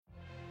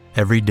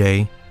Every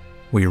day,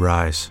 we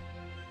rise,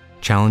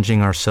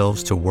 challenging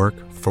ourselves to work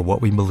for what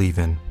we believe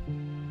in.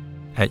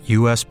 At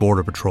U.S.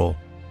 Border Patrol,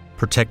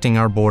 protecting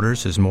our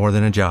borders is more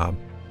than a job.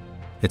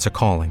 It's a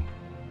calling.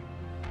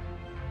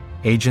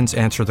 Agents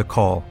answer the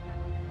call,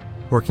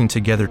 working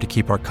together to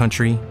keep our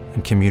country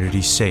and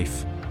communities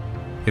safe.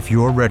 If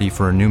you're ready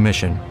for a new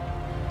mission,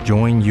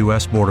 join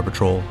U.S. Border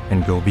Patrol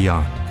and go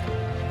beyond.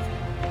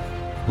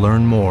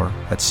 Learn more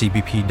at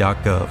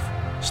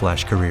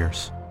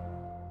cbp.gov/careers.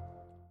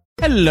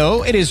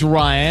 Hello, it is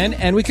Ryan,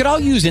 and we could all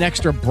use an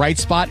extra bright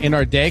spot in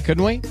our day,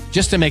 couldn't we?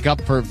 Just to make up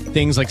for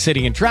things like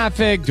sitting in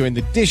traffic, doing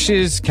the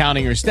dishes,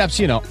 counting your steps,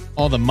 you know,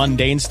 all the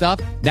mundane stuff.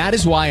 That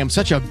is why I'm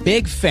such a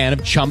big fan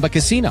of Chumba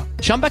Casino.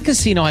 Chumba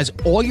Casino has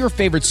all your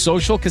favorite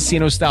social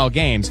casino-style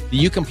games that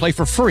you can play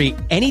for free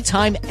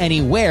anytime,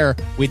 anywhere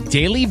with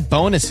daily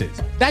bonuses.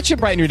 That should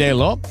brighten your day a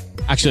little.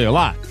 Actually, a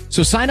lot.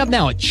 So sign up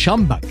now at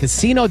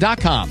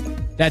ChumbaCasino.com.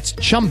 That's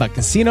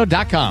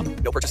ChumbaCasino.com.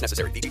 No purchase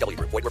necessary. VGW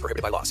Group. Void where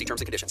prohibited by law. See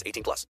terms and conditions.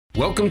 18+.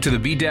 Welcome to the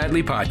Be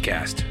Dadly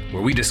podcast,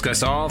 where we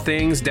discuss all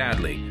things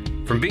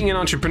dadly. From being an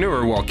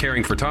entrepreneur while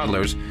caring for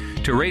toddlers,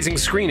 to raising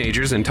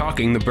screenagers and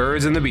talking the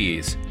birds and the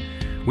bees.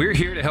 We're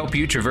here to help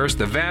you traverse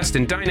the vast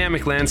and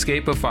dynamic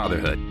landscape of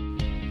fatherhood.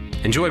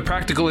 Enjoy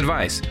practical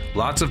advice,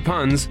 lots of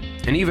puns,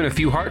 and even a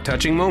few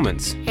heart-touching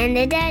moments. And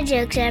the dad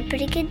jokes are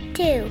pretty good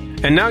too.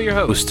 And now your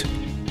host,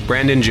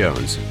 Brandon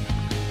Jones.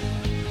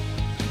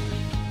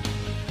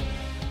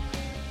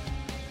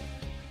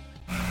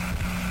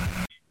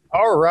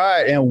 All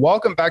right, and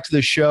welcome back to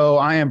the show.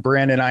 I am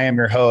Brandon. I am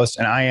your host,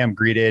 and I am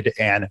greeted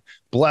and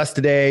blessed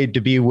today to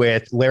be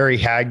with Larry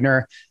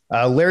Hagner.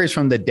 Larry's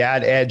from the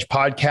Dad Edge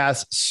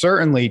podcast.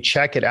 Certainly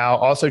check it out.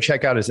 Also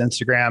check out his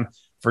Instagram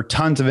for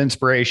tons of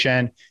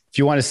inspiration. If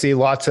you want to see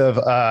lots of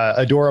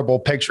adorable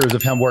pictures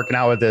of him working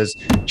out with his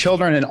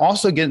children and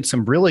also getting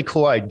some really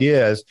cool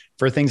ideas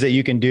for things that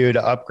you can do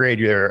to upgrade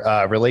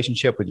your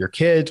relationship with your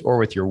kids or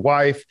with your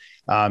wife.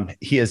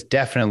 He is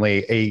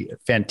definitely a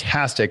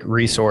fantastic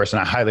resource, and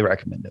I highly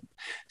recommend it.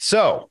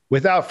 So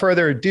without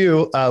further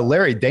ado,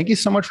 Larry, thank you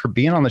so much for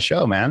being on the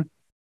show, man.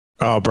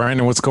 Oh,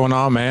 Brandon, what's going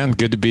on, man?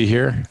 Good to be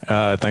here.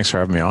 Thanks for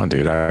having me on,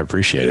 dude. I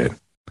appreciate it.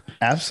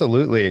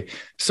 Absolutely.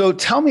 So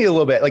tell me a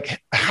little bit,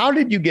 like, how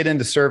did you get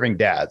into serving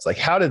dads? Like,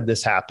 how did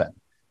this happen?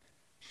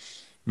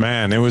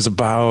 Man, it was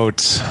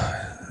about,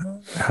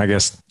 I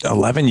guess,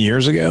 11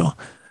 years ago.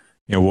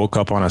 Woke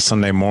up on a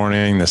Sunday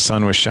morning, the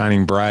sun was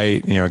shining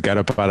bright, got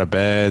up out of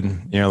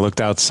bed, looked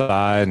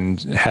outside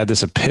and had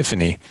this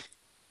epiphany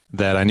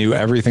that I knew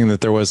everything that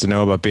there was to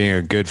know about being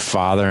a good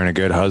father and a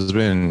good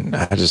husband. And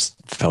I just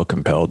felt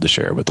compelled to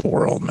share it with the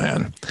world,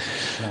 man.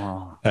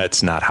 Wow.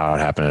 That's not how it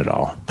happened at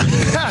all.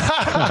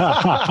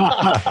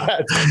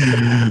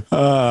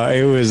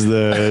 It was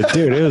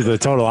the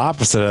total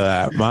opposite of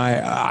that.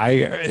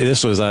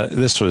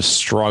 This was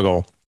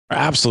struggle,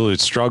 absolute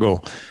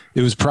struggle.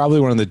 It was probably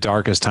one of the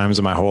darkest times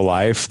of my whole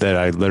life that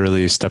I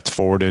literally stepped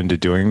forward into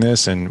doing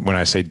this. And when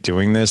I say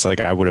doing this, like,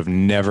 I would have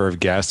never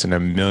have guessed in a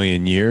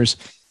million years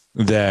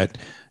that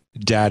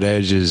Dad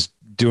Edge is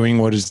doing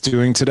what it's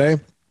doing today.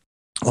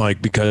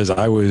 Like, because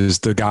I was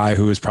the guy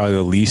who was probably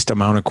the least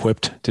amount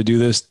equipped to do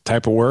this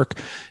type of work,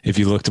 if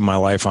you looked at my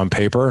life on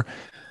paper.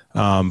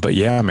 But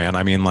yeah, man,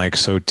 I mean, like,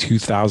 so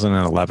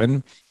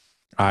 2011,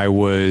 I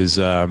was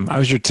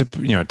your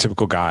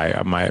typical guy.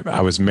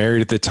 I was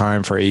married at the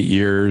time for 8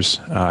 years.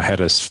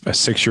 Had a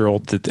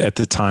 6-year-old at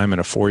the time and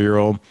a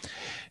 4-year-old.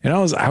 And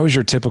I was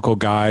your typical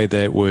guy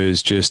that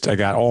was just, I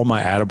got all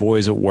my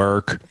attaboys at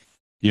work.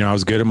 I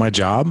was good at my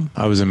job.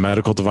 I was in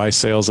medical device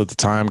sales at the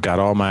time, got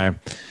all my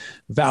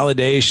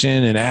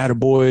validation and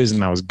attaboys,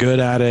 and I was good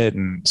at it.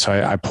 And so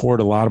I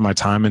poured a lot of my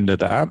time into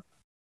that.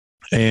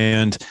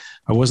 And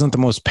I wasn't the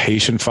most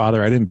patient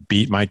father. I didn't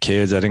beat my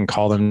kids. I didn't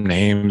call them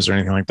names or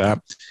anything like that.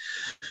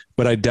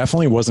 But I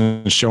definitely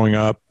wasn't showing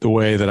up the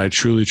way that I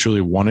truly,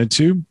 truly wanted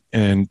to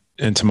and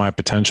into my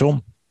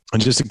potential.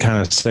 And just to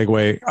kind of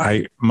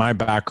segue, my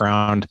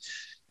background,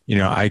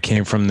 I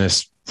came from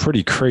this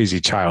pretty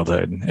crazy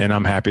childhood, and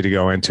I'm happy to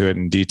go into it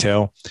in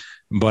detail.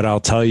 But I'll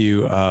tell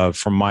you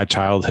from my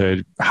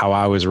childhood, how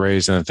I was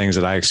raised and the things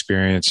that I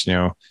experienced,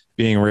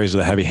 being raised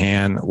with a heavy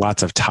hand,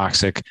 lots of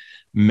toxic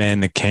men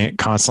that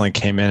constantly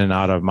came in and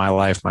out of my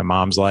life, my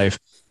mom's life.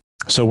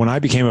 So when I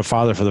became a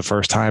father for the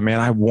first time,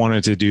 man, I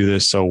wanted to do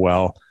this so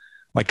well.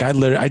 Like,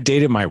 I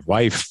dated my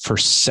wife for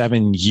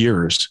 7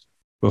 years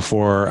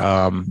before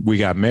we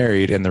got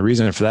married. And the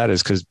reason for that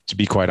is because, to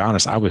be quite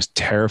honest, I was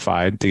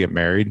terrified to get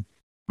married.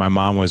 My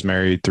mom was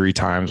married 3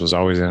 times, was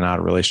always in and out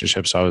of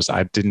relationships. So I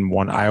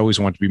always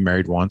wanted to be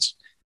married once.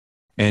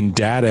 And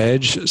Dad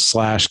Edge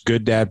 /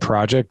 Good Dad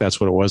Project,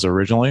 that's what it was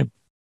originally,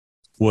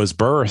 was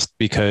birthed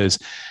because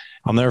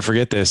I'll never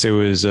forget this. It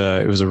was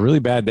a really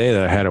bad day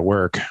that I had at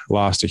work.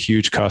 Lost a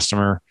huge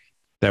customer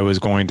that was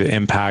going to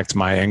impact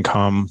my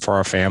income for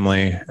our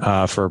family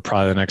for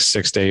probably the next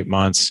 6 to 8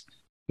 months.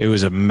 It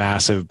was a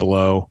massive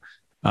blow.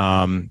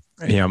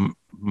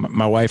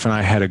 My wife and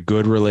I had a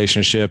good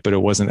relationship, but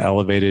it wasn't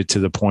elevated to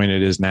the point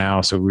it is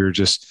now. So we were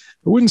just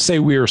wouldn't say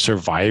we were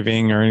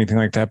surviving or anything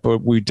like that, but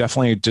we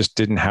definitely just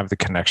didn't have the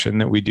connection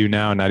that we do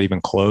now, not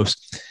even close.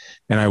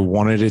 And I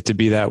wanted it to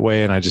be that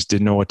way, and I just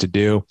didn't know what to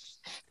do.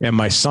 And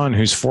my son,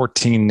 who's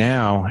 14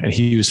 now, and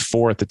he was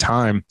 4 at the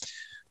time,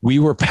 we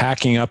were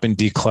packing up and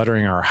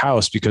decluttering our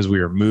house because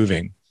we were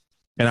moving.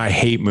 And I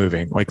hate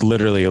moving. Like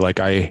literally, like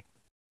I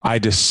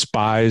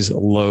despise,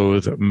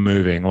 loathe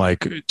moving,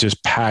 like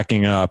just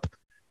packing up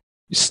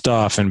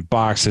stuff and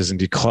boxes and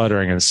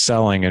decluttering and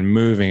selling and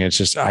moving. It's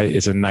just,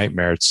 it's a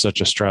nightmare. It's such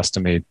a stress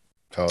to me.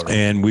 Totally.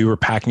 And we were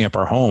packing up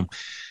our home,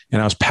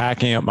 and I was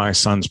packing up my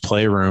son's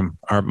playroom,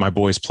 or my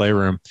boy's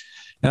playroom.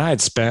 And I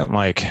had spent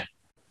like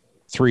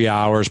 3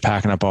 hours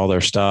packing up all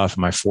their stuff.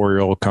 My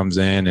 4-year-old comes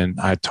in, and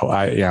I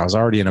was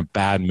already in a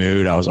bad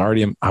mood. I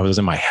was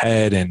in my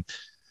head, and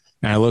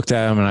I looked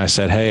at him and I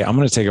said, "Hey, I'm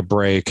going to take a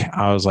break."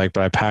 I was like,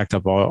 "But I packed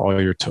up a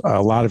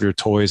lot of your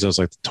toys." I was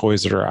like, "The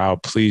toys that are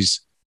out,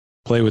 please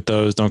play with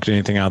those. Don't get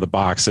anything out of the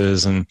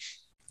boxes." And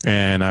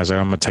I was like,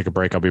 "I'm going to take a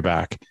break. I'll be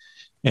back."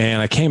 And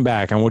I came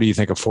back, and what do you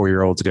think a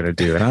 4-year-old's going to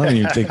do? And I don't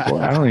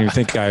even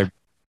think I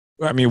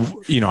mean,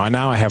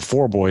 now I have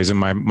 4 boys, and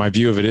my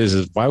view of it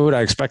is why would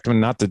I expect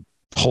them not to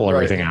pull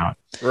everything out?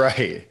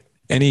 Right.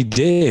 And he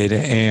did.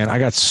 And I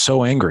got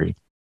so angry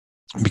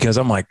because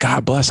I'm like,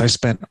 God bless, I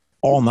spent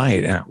all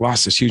night and I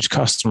lost this huge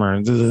customer,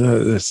 and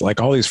it's like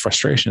all these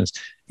frustrations,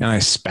 and I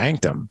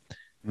spanked him.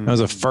 That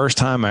was the first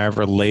time I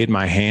ever laid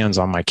my hands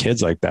on my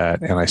kids like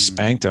that. And I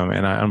spanked him,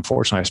 and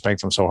unfortunately I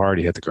spanked him so hard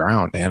he hit the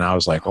ground. And I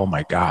was like, oh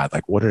my God,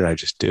 like, what did I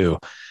just do?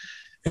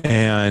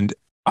 And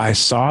I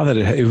saw that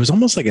it was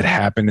almost like it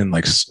happened in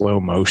like slow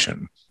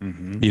motion,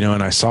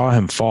 and I saw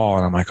him fall,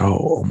 and I'm like,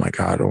 oh my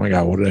God,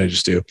 what did I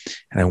just do?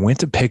 And I went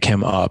to pick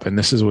him up, and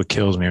this is what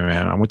kills me,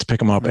 man. I went to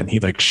pick him up, and he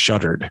like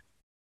shuddered,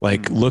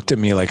 like looked at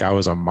me like I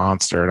was a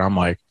monster. And I'm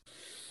like,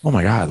 oh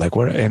my God, like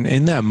what? And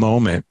in that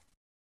moment,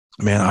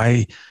 man,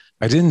 I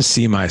didn't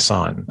see my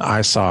son.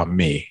 I saw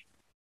me,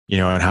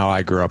 and how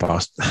I grew up.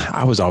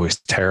 I was always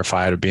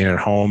terrified of being at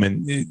home,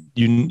 and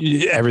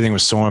everything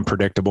was so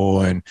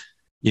unpredictable. And,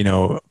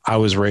 I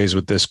was raised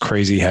with this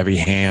crazy heavy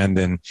hand.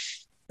 And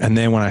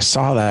then when I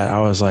saw that,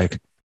 I was like,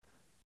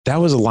 that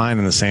was a line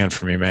in the sand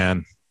for me,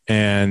 man.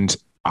 And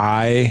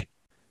I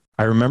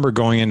remember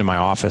going into my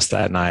office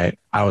that night.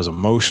 I was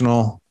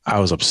emotional. I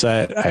was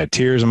upset. I had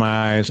tears in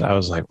my eyes. I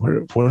was like,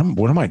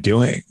 what am I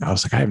doing? I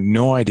was like, I have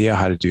no idea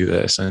how to do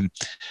this. And,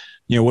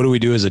 what do we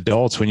do as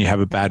adults when you have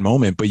a bad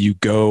moment, but you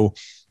go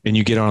and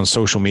you get on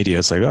social media?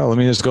 It's like, oh, let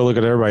me just go look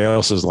at everybody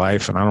else's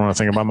life, and I don't want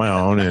to think about my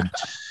own. And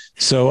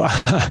so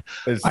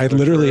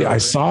I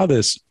saw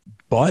this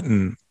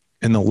button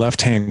in the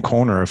left-hand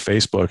corner of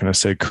Facebook, and it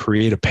said,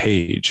 create a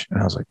page.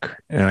 And I was like,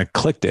 and I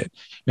clicked it.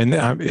 And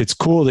it's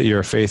cool that you're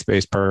a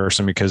faith-based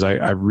person, because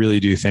I really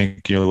do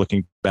think,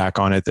 looking back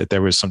on it, that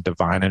there was some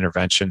divine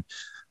intervention.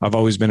 I've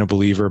always been a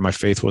believer. My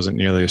faith wasn't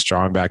nearly as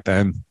strong back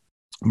then,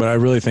 but I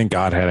really think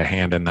God had a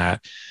hand in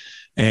that.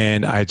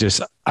 And I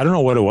don't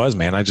know what it was,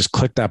 man. I just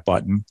clicked that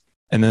button,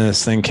 and then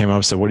this thing came up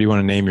and said, what do you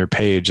want to name your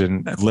page?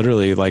 And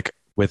literally, like,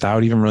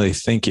 without even really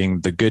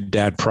thinking, the Good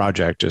Dad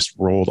Project just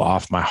rolled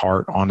off my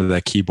heart onto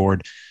that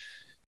keyboard.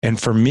 And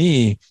for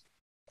me,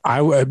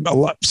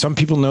 some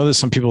people know this,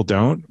 some people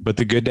don't, but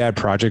the Good Dad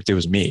Project, it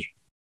was me.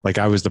 Like,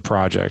 I was the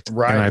project.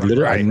 Right.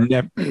 And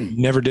I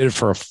never did it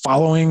for a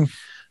following.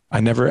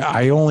 I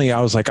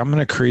was like, I'm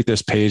going to create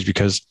this page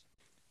because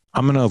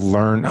I'm going to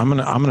learn. I'm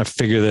going to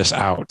figure this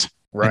out.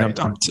 Right.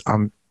 And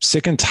I'm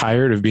sick and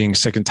tired of being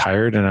sick and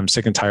tired, and I'm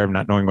sick and tired of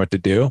not knowing what to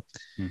do.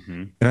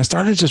 And I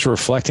started just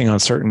reflecting on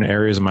certain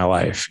areas of my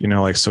life,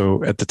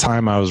 so at the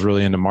time I was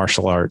really into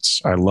martial arts.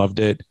 I loved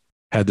it.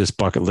 Had this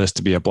bucket list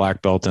to be a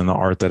black belt in the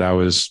art that I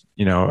was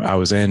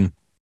in.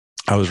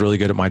 I was really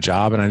good at my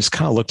job. And I just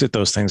kind of looked at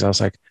those things. I was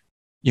like,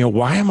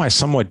 why am I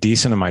somewhat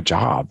decent at my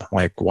job?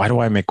 Like, why do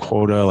I make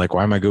quota? Like,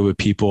 why am I good with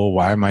people?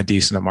 Why am I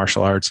decent at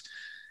martial arts?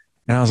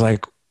 And I was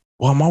like,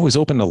 well, I'm always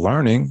open to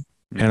learning,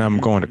 and I'm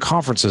going to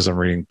conferences. I'm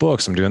reading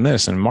books. I'm doing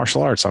this. And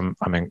martial arts, I'm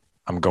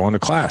going to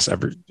class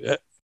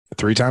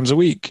 3 times a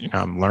week.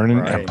 I'm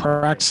learning, I'm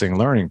practicing,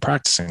 learning.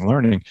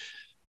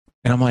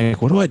 And I'm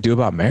like, what do I do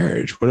about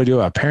marriage? What do I do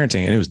about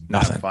parenting? And it was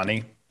nothing. That's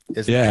funny.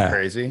 Isn't that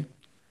crazy?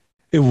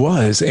 It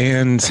was.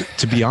 And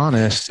to be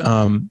honest,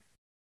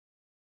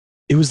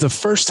 it was the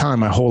first time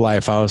my whole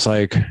life I was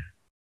like,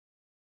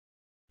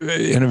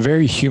 in a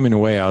very human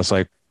way, I was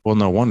like, well,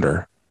 no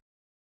wonder.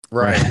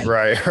 Right.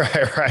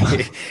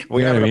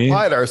 We haven't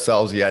applied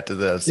ourselves yet to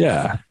this.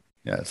 Yeah.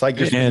 It's like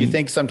you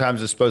think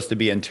sometimes it's supposed to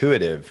be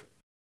intuitive.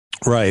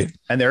 Right.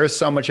 And there is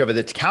so much of it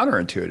that's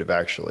counterintuitive,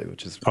 actually,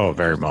 which is. Oh,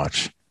 very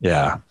much.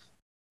 Yeah.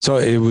 So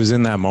it was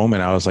in that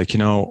moment, I was like,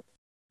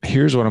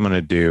 here's what I'm going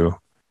to do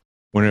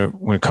when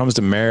it comes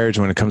to marriage,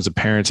 when it comes to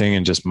parenting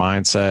and just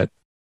mindset.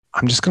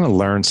 I'm just going to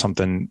learn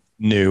something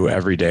new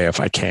every day if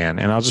I can.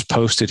 And I'll just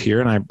post it here.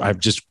 And I've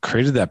just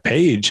created that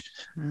page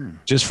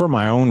just for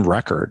my own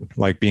record,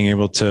 like being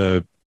able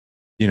to,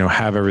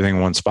 have everything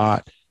in one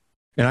spot.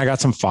 And I got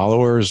some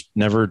followers,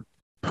 never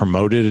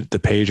promoted the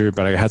page,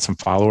 but I had some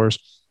followers.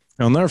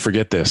 I'll never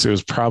forget this. It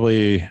was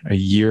probably a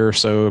year or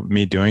so of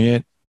me doing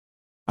it.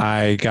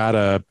 I got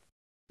a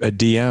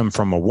DM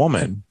from a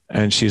woman,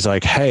 and she's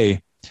like,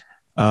 "Hey,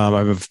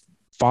 I've been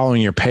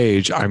following your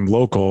page. I'm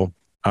local.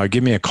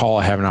 Give me a call.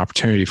 I have an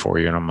opportunity for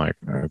you." And I'm like,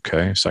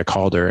 "Okay." So I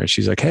called her, and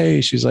she's like,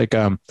 "Hey," she's like,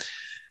 I'm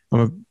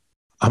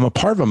a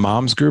part of a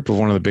mom's group of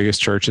one of the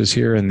biggest churches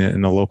here in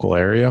the local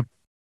area.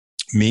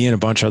 Me and a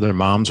bunch of other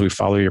moms, we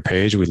follow your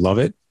page. We love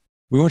it.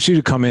 We want you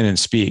to come in and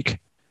speak."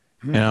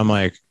 And I'm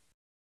like,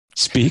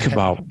 "Speak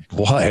about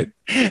what?"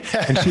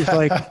 And she's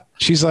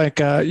like,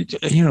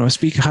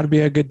 speak how to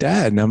be a good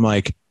dad. And I'm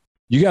like,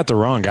 "You got the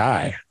wrong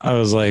guy." I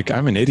was like,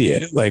 "I'm an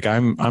idiot. Like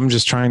I'm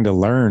just trying to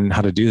learn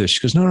how to do this."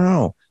 She goes,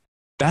 No.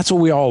 That's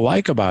what we all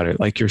like about it.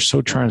 Like, you're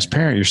so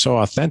transparent. You're so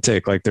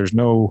authentic. Like, there's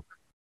no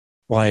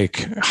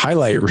like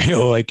highlight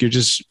reel. Like, you're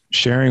just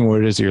sharing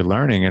what it is you're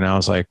learning. And I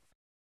was like,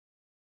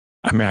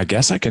 I mean, I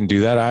guess I can do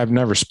that. I've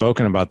never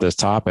spoken about this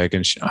topic.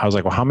 And I was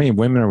like, "Well, how many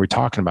women are we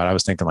talking about?" I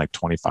was thinking like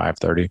 25,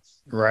 30.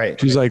 Right.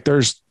 She's like,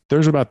 there's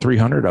about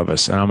 300 of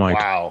us. And I'm like,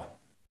 wow.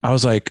 I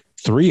was like,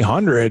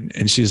 300?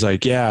 And she's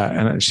like, "Yeah."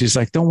 And she's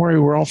like, "Don't worry,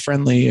 we're all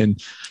friendly."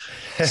 And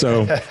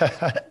so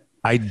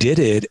I did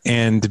it.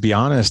 And to be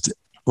honest,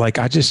 like,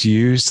 I just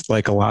used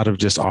like a lot of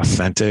just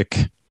authentic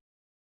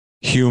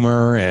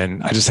humor,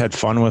 and I just had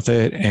fun with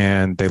it,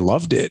 and they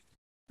loved it.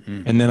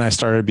 And then I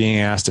started being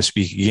asked to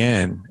speak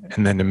again,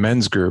 and then to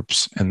men's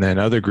groups, and then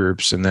other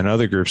groups, and then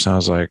other groups. And I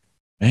was like,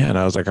 I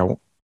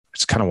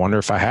just kind of wonder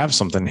if I have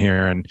something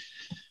here. And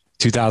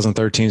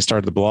 2013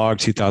 started the blog.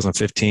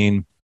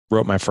 2015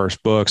 wrote my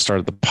first book,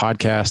 started the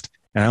podcast.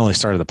 And I only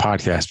started the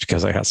podcast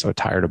because I got so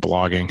tired of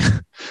blogging.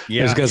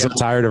 Yeah, just because I'm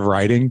tired of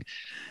writing.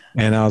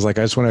 And I was like,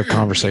 I just want to have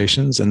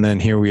conversations. And then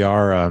here we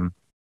are,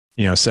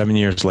 7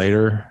 years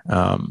later,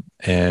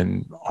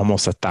 and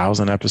almost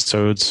 1,000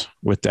 episodes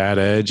with Dad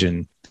Edge.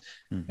 And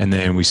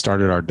then we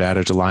started our Dad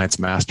Edge Alliance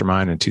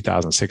Mastermind in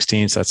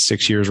 2016. So that's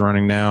 6 years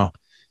running now.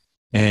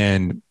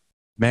 And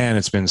man,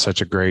 it's been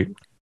such a great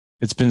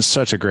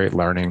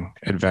learning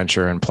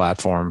adventure and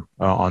platform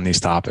on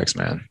these topics,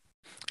 man.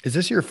 Is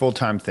this your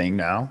full-time thing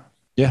now?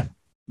 Yeah.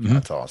 Mm-hmm.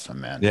 That's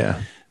awesome, man.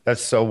 Yeah.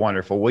 That's so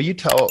wonderful. Will you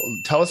tell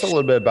us a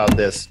little bit about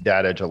this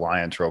Dad Edge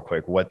Alliance real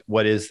quick?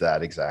 What is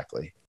that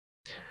exactly?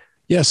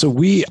 Yeah. So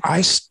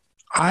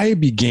I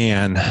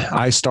became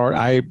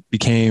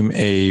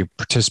a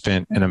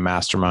participant in a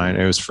mastermind.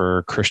 It was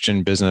for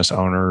Christian business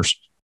owners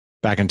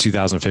back in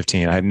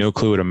 2015. I had no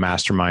clue what a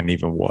mastermind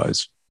even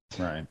was.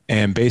 Right.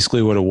 And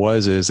basically what it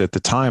was is, at the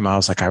time I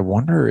was like, I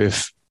wonder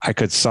if I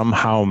could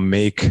somehow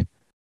make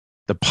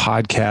the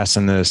podcast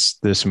and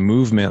this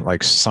movement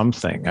like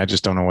something. I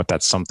just don't know what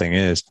that something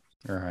is.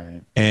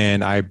 Right.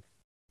 And I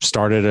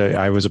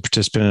was a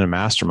participant in a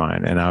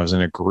mastermind, and I was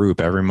in a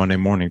group every Monday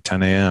morning,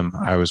 10 a.m.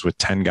 I was with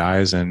 10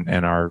 guys and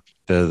the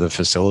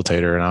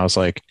facilitator. And I was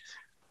like,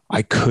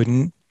 I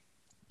couldn't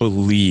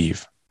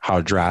believe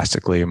how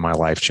drastically my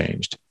life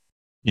changed.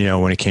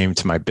 When it came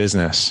to my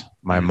business,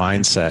 my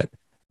mindset,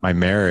 my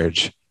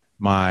marriage,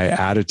 my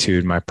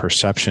attitude, my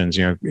perceptions,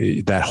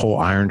 that whole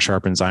iron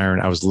sharpens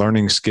iron. I was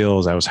learning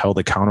skills. I was held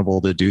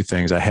accountable to do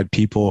things. I had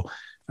people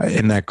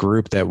in that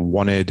group that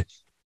wanted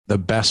the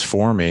best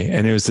for me.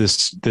 And it was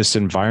this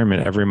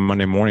environment every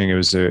Monday morning.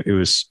 It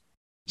was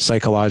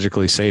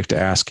psychologically safe to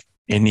ask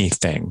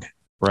anything,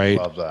 right?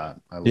 I love that.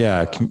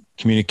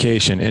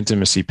 Communication,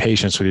 intimacy,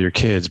 patience with your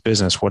kids,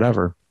 business,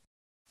 whatever.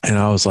 And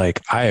I was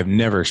like, I have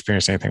never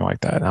experienced anything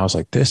like that. And I was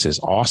like, this is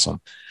awesome.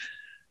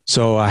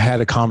 So I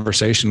had a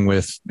conversation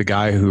with the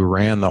guy who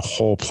ran the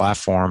whole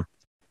platform,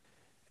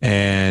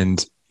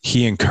 and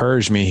he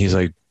encouraged me. He's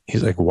like,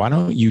 "Why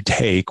don't you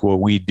take what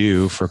we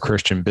do for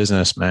Christian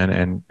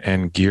businessmen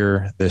and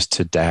gear this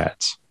to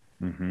dads?"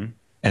 Mm-hmm.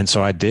 And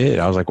so I did.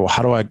 I was like, "Well,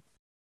 how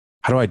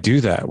do I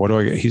do that? What do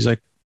I?" He's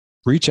like,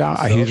 "Reach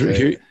out."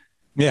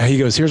 He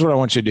goes, "Here's what I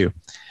want you to do."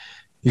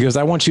 He goes,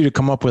 "I want you to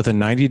come up with a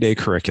 90-day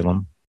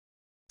curriculum,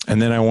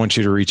 and then I want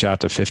you to reach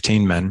out to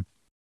 15 men,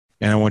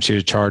 and I want you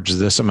to charge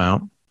this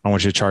amount. I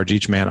want you to charge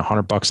each man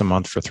 $100 a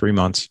month for 3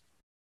 months,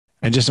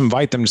 and just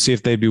invite them to see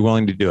if they'd be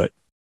willing to do it."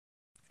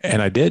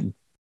 And I did.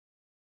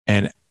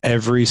 And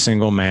every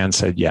single man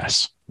said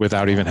yes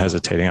without even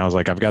hesitating. I was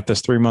like, "I've got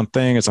this 3-month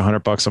thing. It's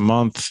 $100 a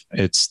month.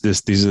 It's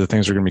this. These are the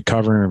things we're going to be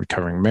covering. We're going to be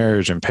covering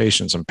marriage and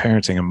patience and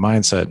parenting and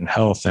mindset and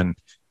health. And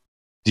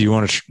do you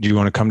want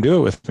to come do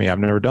it with me? I've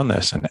never done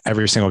this." And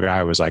every single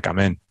guy was like, "I'm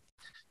in."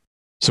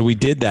 So we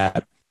did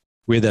that.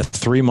 We had that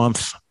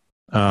 3-month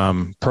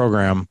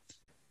program.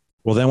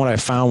 Well, then what I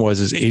found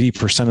is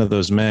 80% of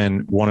those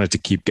men wanted to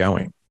keep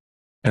going.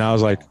 And I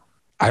was like,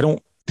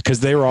 because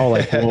they were all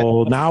like,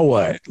 "Well, now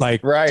what?"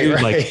 Like, right, dude,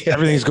 right. Like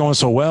everything's going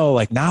so well.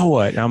 Like, now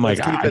what? And I'm Let's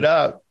like, keep it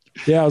up.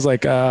 Yeah. I was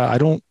like, I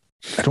don't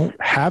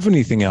have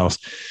anything else.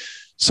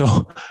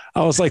 So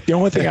I was like, the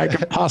only thing I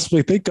could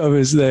possibly think of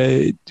is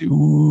that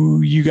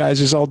you guys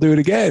just all do it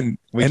again.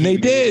 And they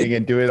did. We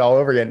can do it all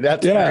over again.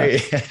 That's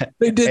great.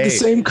 They did the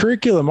same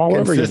curriculum all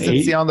over again.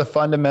 Consistency on the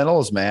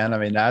fundamentals, man. I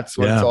mean, that's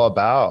what it's all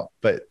about.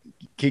 But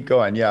keep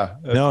going. Yeah.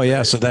 No,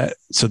 yeah. So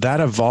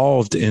that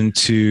evolved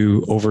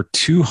into over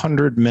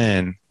 200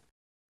 men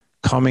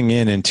coming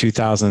in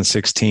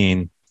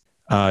 2016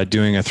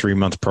 doing a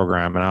 3-month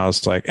program. And I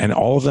was like, and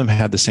all of them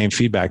had the same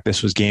feedback.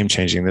 This was game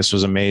changing. This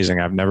was amazing.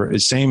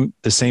 The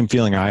same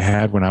feeling I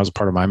had when I was a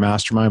part of my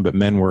mastermind, but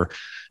men were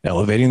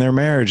elevating their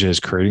marriages,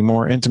 creating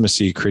more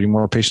intimacy, creating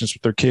more patience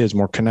with their kids,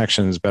 more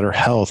connections, better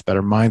health,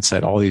 better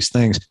mindset, all these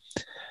things.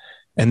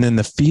 And then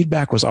the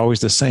feedback was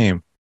always the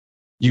same.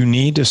 You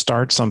need to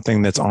start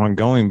something that's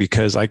ongoing,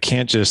 because I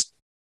can't just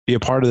be a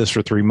part of this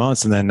for 3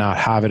 months and then not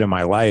have it in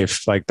my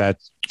life. Like, that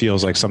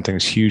feels like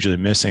something's hugely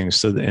missing.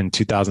 So in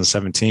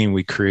 2017,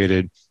 we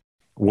created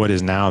what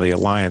is now the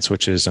Alliance,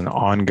 which is an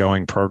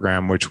ongoing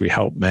program, which we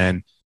help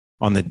men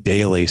on the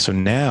daily. So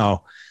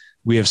now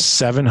we have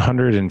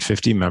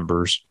 750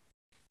 members.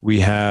 We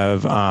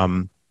have,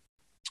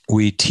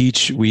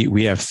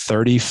 we have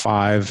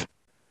 35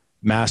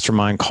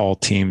 mastermind call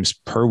teams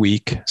per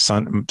week,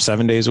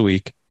 7 days a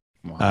week.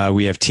 Wow.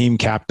 We have team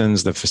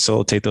captains that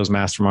facilitate those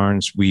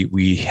masterminds.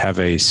 We have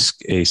a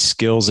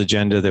skills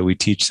agenda that we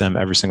teach them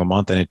every single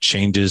month, and it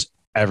changes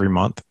every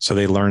month. So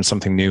they learn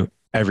something new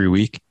every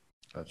week.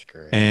 That's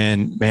great.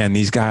 And man,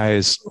 these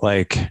guys,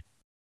 like,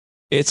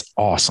 it's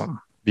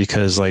awesome,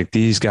 because like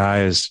these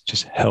guys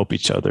just help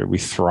each other. We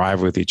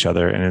thrive with each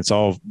other, and it's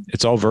all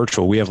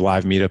virtual. We have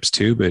live meetups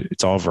too, but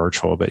it's all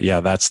virtual. But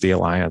yeah, that's the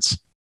Alliance.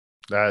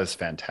 That is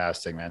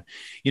fantastic, man.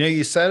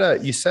 You said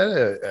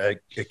a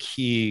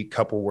key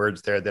couple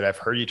words there that I've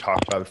heard you talk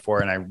about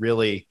before. And I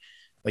really,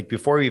 like,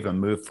 before we even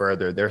move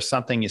further, there's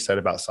something you said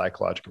about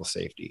psychological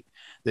safety,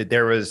 that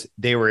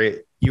you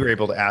were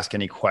able to ask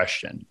any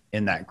question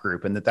in that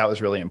group, and that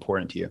was really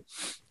important to you.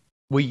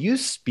 Will you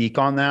speak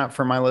on that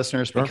for my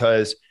listeners? Sure.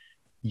 Because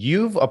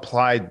you've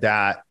applied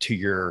that to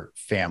your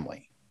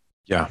family.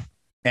 Yeah.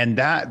 And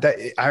that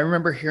I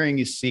remember hearing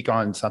you speak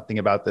on something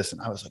about this, and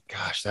I was like,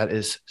 gosh, that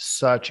is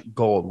such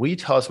gold. Will you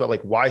tell us about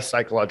like why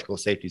psychological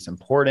safety is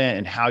important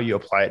and how you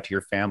apply it to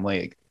your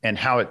family and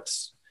how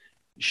it's,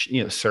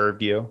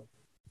 served you?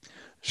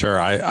 Sure.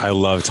 I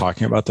love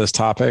talking about this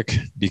topic,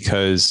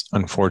 because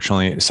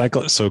unfortunately,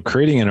 so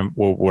creating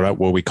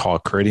what we call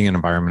creating an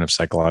environment of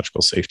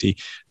psychological safety,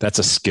 that's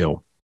a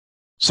skill.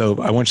 So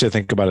I want you to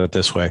think about it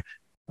this way.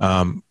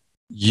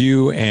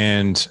 You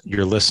and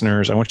your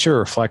listeners, I want you to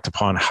reflect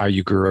upon how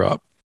you grew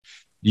up.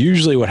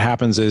 Usually what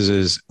happens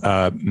is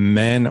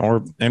men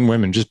and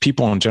women, just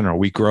people in general,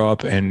 we grow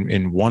up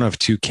in one of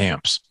two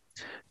camps.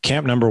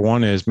 Camp number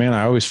one is, man,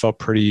 I always felt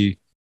pretty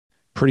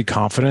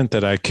confident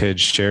that I could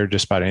share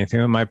just about anything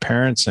with my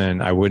parents,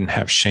 and I wouldn't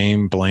have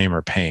shame, blame,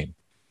 or pain.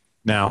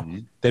 Now,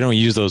 they don't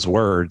use those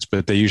words,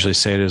 but they usually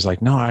say it as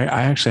like, no, I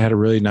actually had a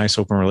really nice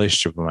open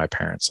relationship with my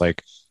parents.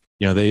 Like,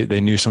 they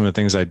knew some of the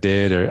things I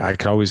did, or I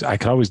could always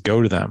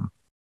go to them.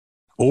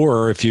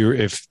 Or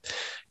if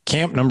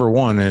camp number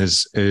one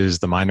is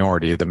the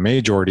minority, the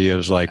majority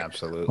is like,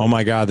 absolutely, oh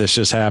my God, this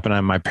just happened,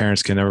 and my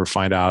parents can never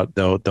find out,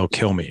 they'll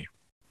kill me.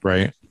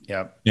 Right.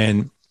 Yep.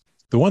 And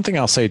the one thing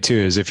I'll say too,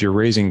 is if you're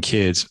raising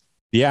kids,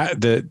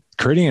 the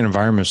creating an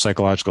environment of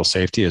psychological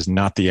safety is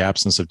not the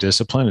absence of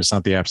discipline. It's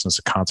not the absence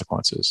of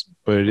consequences,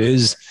 but it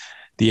is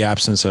the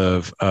absence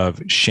of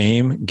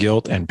shame,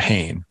 guilt, and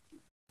pain.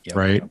 Yep.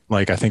 Right.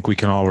 Like, I think we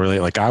can all relate.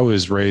 Like, I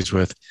was raised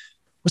with,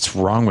 what's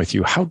wrong with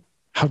you? How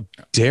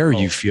dare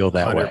you feel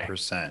that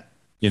 100%. way?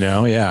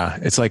 Yeah.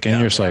 It's like, and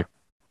you're just like,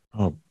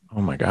 oh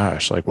my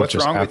gosh. Like, what's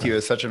wrong with you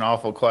is such an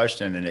awful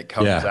question. And it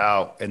comes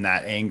out in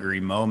that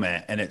angry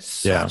moment. And it's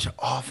such an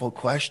awful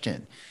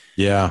question.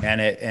 Yeah. But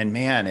and I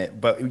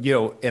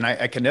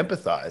can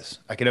empathize.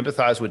 I can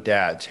empathize with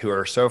dads who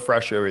are so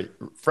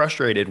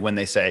frustrated when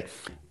they say,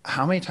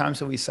 how many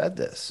times have we said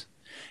this?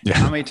 Yeah.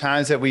 How many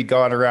times have we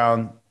gone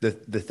around the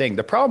thing?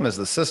 The problem is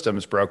the system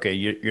is broken.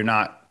 You're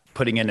not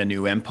putting in a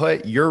new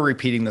input. You're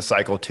repeating the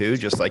cycle too,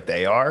 just like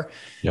they are.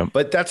 Yep.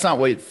 But that's not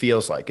what it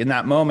feels like. In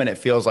that moment, it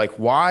feels like,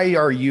 why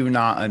are you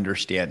not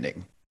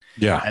understanding?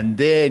 Yeah. And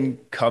then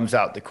comes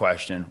out the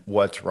question,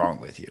 what's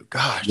wrong with you?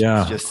 Gosh,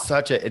 it's just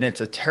and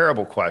it's a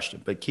terrible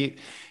question, but keep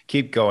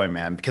going,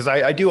 man. Because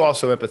I do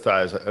also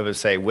empathize, I would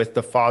say, with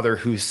the father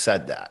who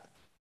said that.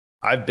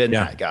 I've been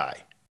that guy.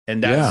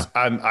 And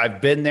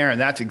I've been there,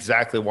 and that's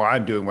exactly why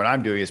I'm doing what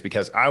I'm doing, is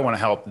because I want to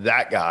help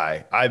that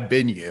guy. I've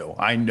been you.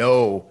 I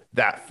know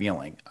that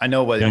feeling. I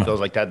know what it feels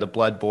like to have the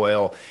blood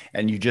boil,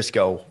 and you just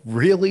go,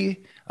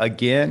 really?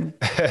 Again?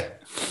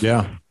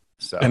 Yeah.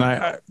 So, and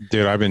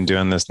I've been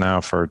doing this now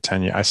for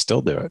 10 years. I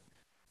still do it.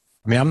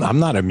 I mean, I'm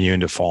not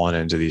immune to falling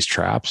into these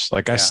traps.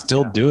 Like, I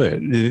still do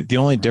it. The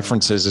only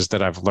difference is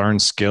that I've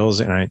learned skills,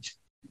 and I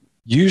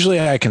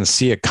can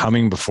see it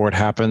coming before it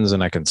happens,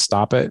 and I can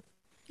stop it.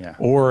 Yeah.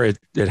 Or it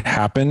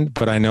happened,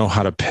 but I know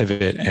how to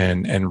pivot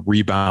and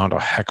rebound a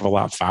heck of a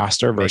lot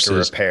faster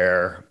versus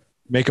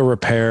make a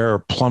repair,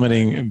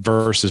 plummeting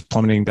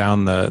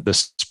down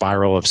the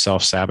spiral of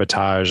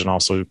self-sabotage and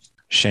also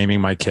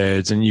shaming my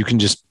kids. And you can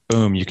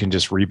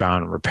just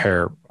rebound and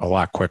repair a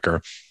lot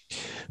quicker.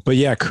 But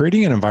yeah,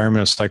 creating an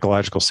environment of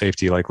psychological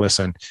safety, like,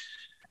 listen,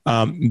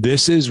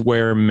 this is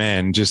where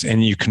men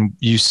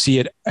you see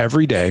it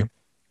every day.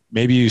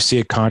 Maybe you see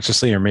it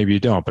consciously, or maybe you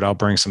don't, but I'll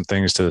bring some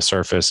things to the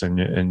surface,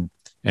 and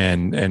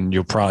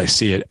you'll probably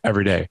see it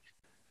every day.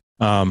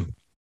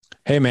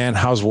 Hey man,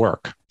 how's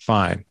work?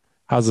 Fine.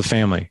 How's the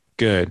family?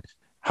 Good.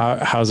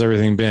 How's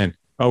everything been?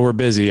 Oh, we're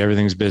busy.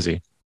 Everything's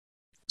busy.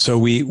 So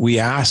we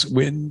ask,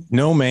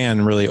 no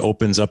man really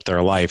opens up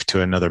their life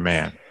to another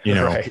man,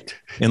 Right.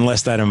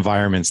 unless that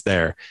environment's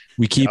there.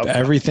 We keep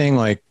everything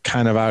like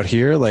kind of out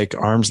here, like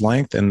arm's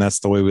length. And that's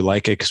the way we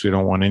like it, because we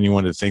don't want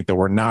anyone to think that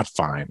we're not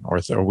fine or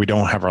we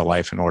don't have our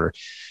life in order.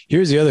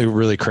 Here's the other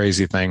really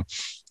crazy thing.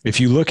 If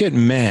you look at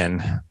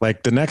men,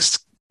 like the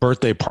next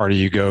birthday party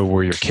you go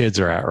where your kids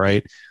are at,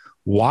 right?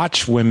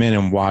 Watch women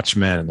and watch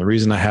men. And the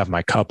reason I have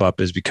my cup up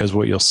is because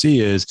what you'll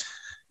see is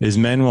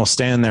men will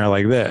stand there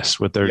like this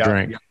with their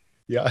drink.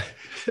 Yeah.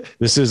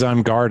 This is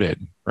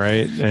unguarded,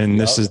 right? And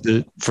this is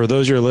for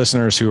those of your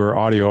listeners who are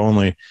audio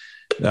only,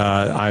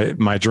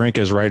 my drink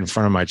is right in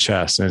front of my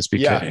chest. And it's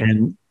because,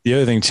 and the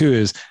other thing too,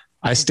 is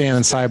I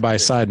stand side by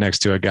side next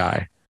to a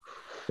guy,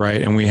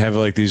 right? And we have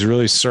like these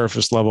really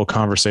surface level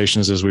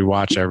conversations as we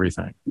watch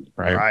everything.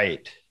 Right.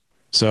 Right.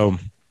 So,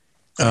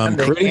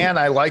 and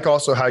I like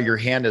also how your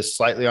hand is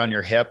slightly on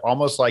your hip,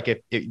 almost like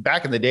if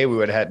back in the day we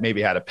would have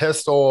maybe had a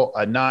pistol,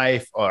 a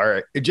knife,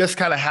 or it just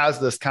kind of has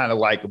this kind of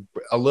like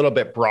a little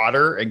bit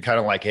broader and kind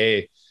of like,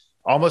 hey,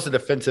 almost a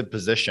defensive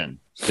position.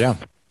 Yeah.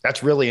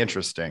 That's really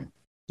interesting.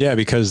 Yeah.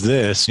 Because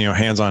this,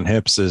 hands on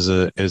hips is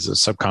a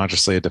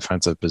subconsciously a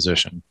defensive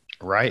position.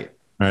 Right.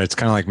 It's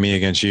kind of like me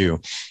against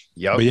you.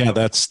 Yep. But yeah,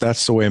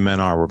 that's the way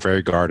men are. We're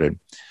very guarded.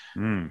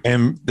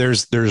 And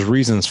there's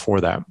reasons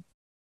for that.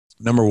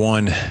 Number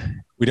one,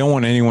 we don't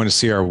want anyone to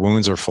see our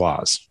wounds or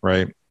flaws,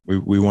 right?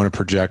 We want to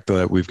project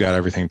that we've got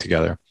everything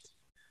together.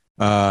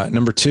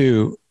 Number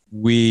two,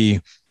 we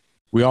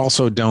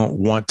also don't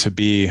want to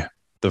be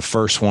the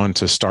first one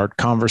to start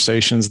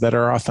conversations that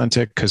are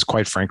authentic, because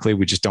quite frankly,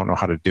 we just don't know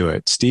how to do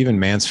it. Stephen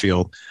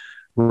Mansfield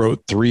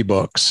wrote 3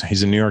 books.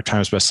 He's a New York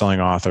Times bestselling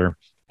author.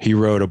 He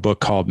wrote a book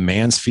called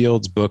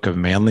Mansfield's Book of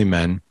Manly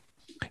Men.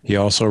 He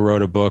also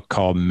wrote a book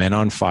called Men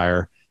on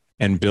Fire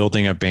and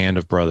Building a Band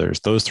of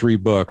Brothers. Those 3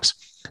 books.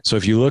 So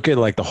if you look at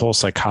like the whole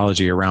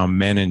psychology around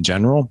men in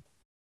general,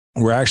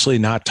 we're actually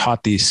not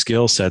taught these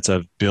skill sets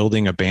of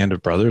building a band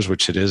of brothers,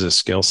 which it is a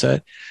skill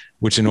set,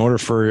 which in order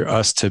for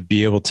us to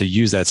be able to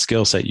use that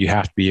skill set, you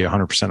have to be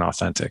 100%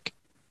 authentic.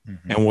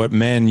 And what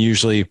men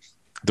usually,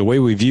 the way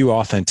we view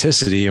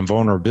authenticity and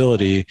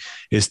vulnerability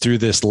is through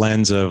this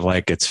lens of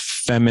like, it's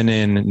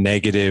feminine,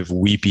 negative,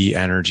 weepy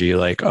energy.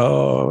 Like,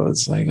 oh,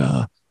 it's like,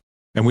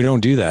 and we don't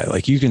do that.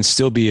 Like you can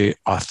still be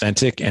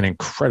authentic and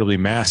incredibly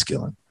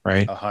masculine,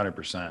 right?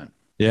 100%.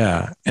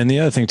 Yeah. And the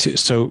other thing too,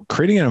 so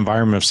creating an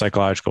environment of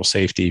psychological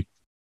safety,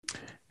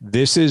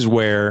 this is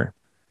where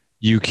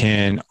you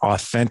can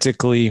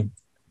authentically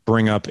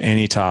bring up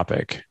any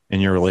topic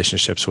in your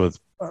relationships with,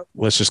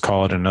 let's just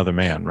call it another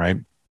man, right?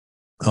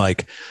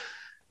 Like,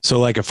 so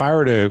like if I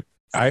were to,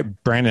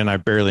 Brandon, I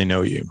barely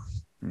know you,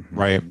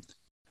 right?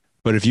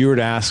 But if you were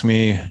to ask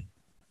me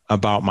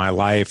about my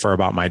life or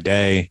about my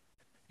day,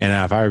 and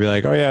if I would be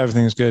like, oh yeah,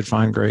 everything's good,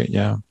 fine, great.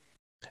 Yeah.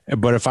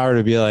 But if I were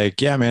to be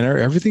like, yeah, man,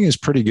 everything is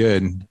pretty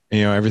good.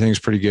 Everything's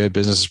pretty good.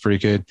 Business is pretty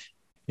good.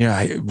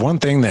 One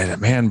thing that,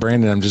 man,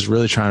 Brandon, I'm just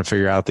really trying to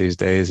figure out these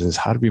days is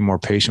how to be more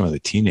patient with a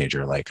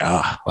teenager. Like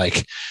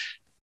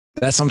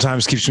that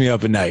sometimes keeps me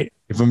up at night,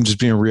 if I'm just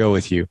being real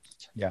with you.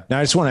 Yeah. Now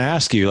I just want to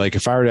ask you, like,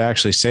 if I were to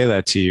actually say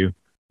that to you,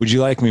 would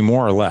you like me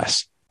more or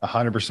less?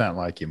 100%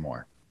 like you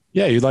more.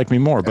 Yeah. You'd like me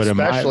more, but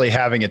especially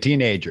having a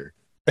teenager,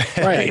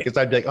 right? Because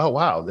I'd be like, oh,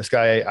 wow, this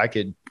guy, I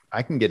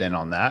can get in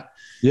on that.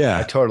 Yeah.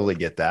 I totally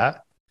get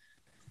that.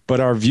 But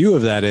our view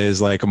of that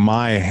is like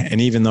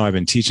and even though I've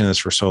been teaching this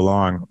for so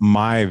long,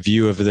 my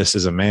view of this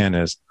as a man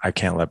is I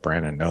can't let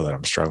Brandon know that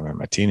I'm struggling with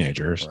my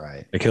teenagers.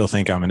 Right. Like he'll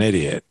think I'm an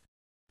idiot,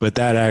 but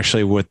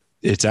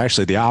it's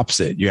actually the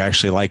opposite. You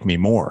actually like me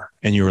more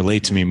and you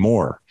relate to me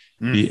more.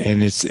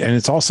 And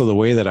it's also the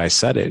way that I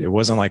said it. It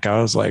wasn't like,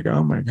 I was like,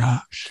 oh my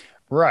gosh.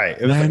 Right.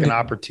 It was like an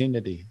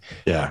opportunity.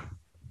 Yeah.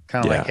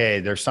 Kind of like, hey,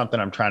 there's something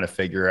I'm trying to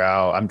figure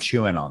out. I'm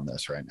chewing on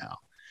this right now.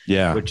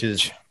 Yeah. Which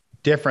is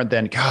different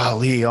than,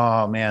 golly,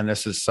 oh man,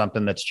 this is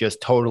something that's just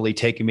totally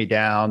taking me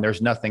down.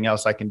 There's nothing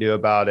else I can do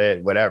about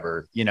it,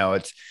 whatever. You're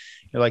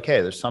like,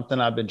 hey, there's something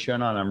I've been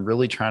chewing on. I'm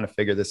really trying to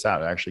figure this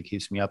out. It actually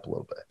keeps me up a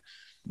little bit.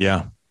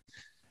 Yeah.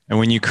 And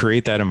when you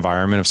create that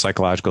environment of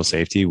psychological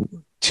safety,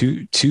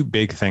 two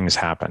big things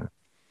happen.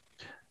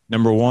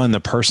 Number one,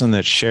 the person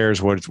that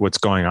shares what's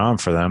going on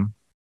for them,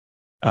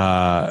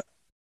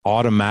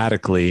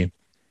 automatically,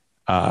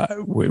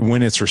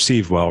 when it's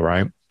received well,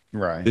 right?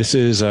 Right. This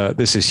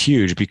is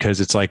huge because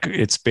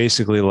it's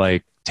basically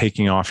like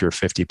taking off your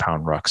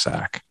 50-pound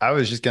rucksack. I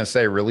was just going to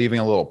say, relieving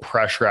a little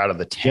pressure out of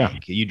the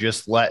tank. Yeah. You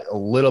just let a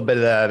little bit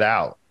of that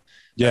out.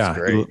 That's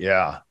great.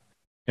 Yeah.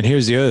 And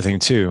here's the other thing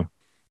too.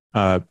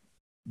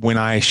 When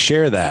I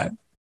share that,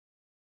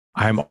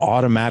 I'm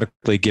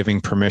automatically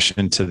giving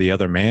permission to the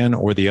other man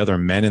or the other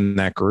men in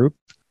that group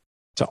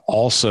to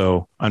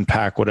also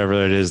unpack whatever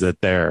it is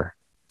that they're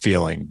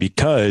feeling,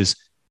 because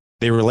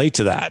they relate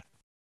to that.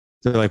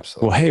 They're like,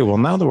 well, hey,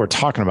 now that we're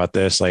talking about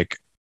this, like,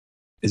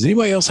 is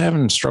anybody else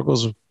having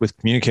struggles with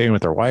communicating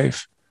with their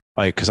wife?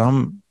 Like, cause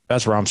I'm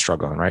That's where I'm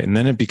struggling. Right. And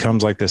then it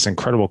becomes like this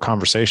incredible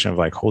conversation of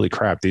like, holy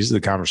crap, these are the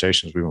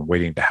conversations we've been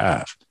waiting to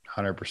have.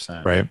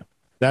 100%. Right.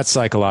 That's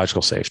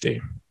psychological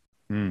safety.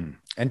 And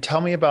tell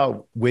me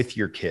about with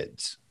your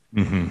kids.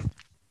 Mm-hmm.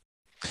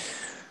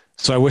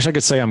 So I wish I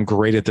could say I'm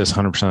great at this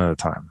 100% of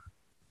the time.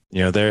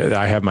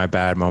 I have my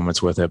bad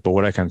moments with it, but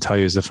what I can tell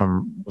you is if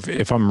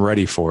I'm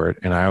ready for it,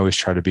 and I always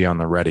try to be on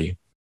the ready,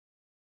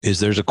 is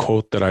there's a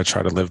quote that I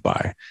try to live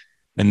by.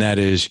 And that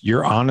is,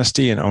 your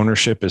honesty and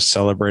ownership is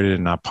celebrated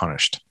and not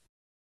punished.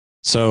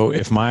 So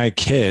if my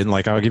kid,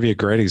 like, I'll give you a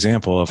great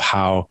example of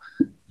how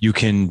you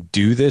can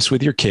do this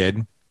with your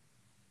kid,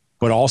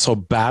 but also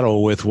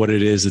battle with what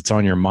it is that's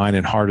on your mind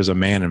and heart as a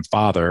man and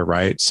father,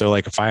 right? So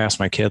like if I ask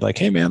my kid, like,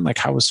 hey man, like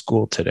how was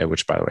school today?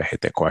 Which by the way, I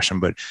hate that question,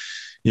 but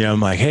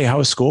I'm like, hey, how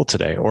was school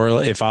today?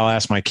 Or if I'll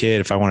ask my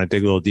kid, if I want to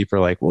dig a little deeper,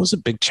 like, what was a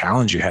big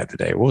challenge you had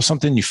today? What was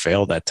something you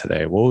failed at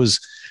today? What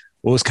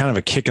was kind of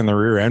a kick in the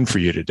rear end for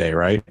you today,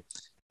 right?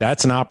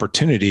 That's an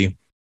opportunity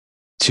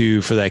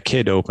for that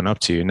kid to open up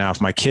to you. Now, if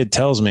my kid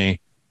tells me,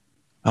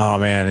 oh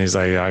man, he's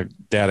like,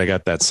 Dad, I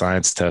got that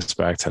science test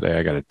back today.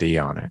 I got a D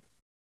on it.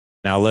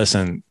 Now,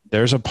 listen,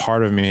 there's a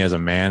part of me as a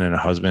man and a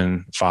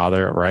husband,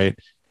 father, right?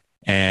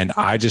 And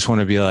I just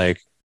want to be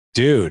like,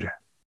 dude,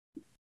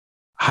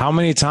 how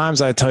many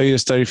times I tell you to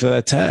study for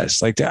that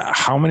test? Like,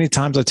 how many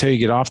times I tell you to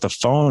get off the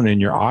phone and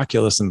your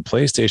Oculus and the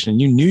PlayStation,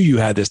 and you knew you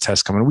had this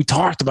test coming. We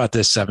talked about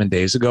this 7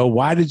 days ago.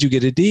 Why did you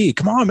get a D?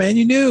 Come on, man,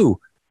 you knew,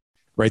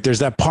 right? There's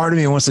that part of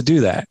me that wants to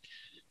do that.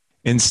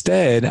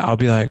 Instead, I'll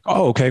be like,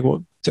 oh, okay,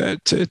 well,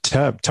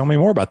 tell me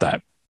more about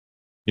that.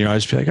 I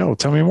just be like, oh,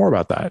 tell me more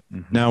about that.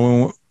 Mm-hmm. Now,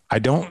 when I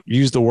don't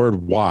use the word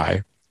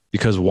why,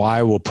 because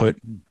why will put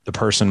the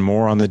person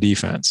more on the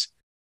defense.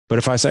 But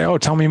if I say, oh,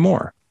 tell me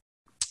more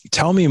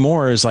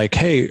is like,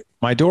 hey,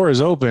 my door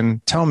is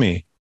open. Tell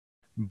me.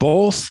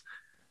 Both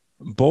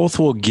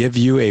will give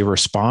you a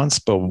response,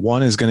 but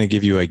one is going to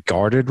give you a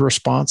guarded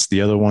response.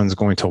 The other one's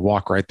going to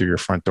walk right through your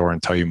front door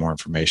and tell you more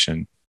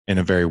information in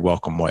a very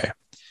welcome way.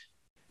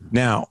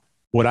 Now,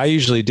 what I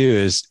usually do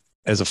is,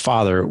 as a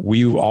father,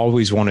 we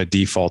always want to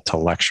default to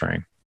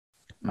lecturing.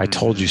 I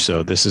told you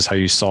so. This is how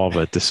you solve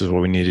it. This is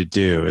what we need to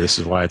do. This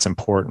is why it's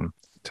important.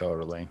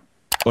 Totally.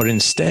 But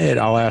instead,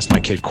 I'll ask my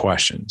kid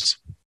questions.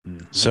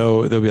 Mm-hmm.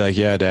 So they'll be like,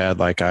 yeah, Dad,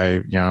 like I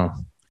don't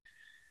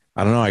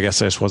know. I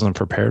guess I just wasn't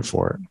prepared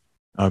for it.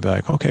 I'll be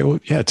like, okay, well,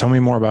 yeah, tell me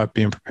more about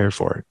being prepared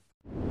for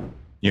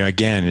it.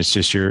 Again, it's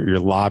just, you're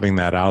lobbing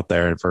that out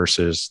there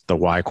versus the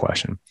why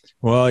question.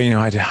 Well,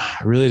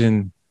 I really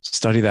didn't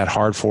study that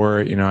hard for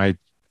it. I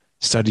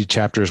studied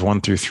chapters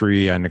 1 through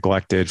 3. I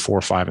neglected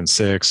 4, 5, and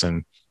 6.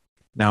 And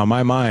now in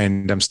my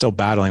mind, I'm still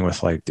battling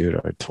with like, dude,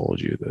 I told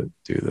you to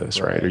do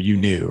this, right? Or you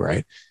knew,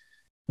 right?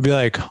 I'd be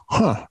like,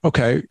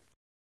 okay,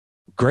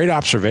 great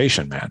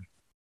observation, man.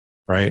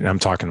 Right. And I'm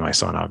talking to my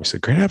son, obviously.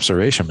 Great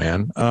observation,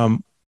 man.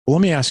 Well,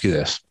 let me ask you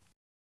this.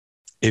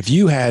 If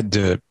you had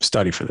to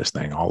study for this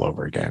thing all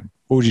over again,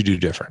 what would you do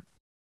different?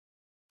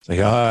 It's like,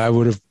 I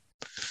would have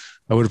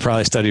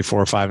probably studied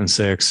 4, 5, and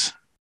 6.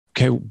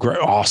 Okay, great.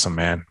 Awesome,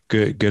 man.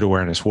 Good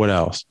awareness. What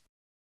else?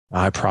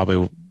 I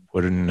probably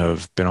wouldn't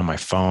have been on my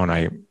phone.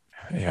 I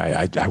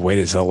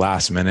waited till the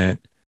last minute.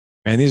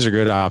 And these are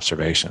good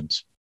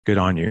observations. Good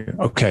on you.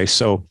 Okay,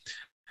 so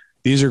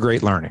these are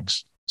great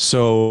learnings.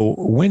 So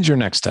when's your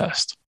next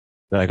test?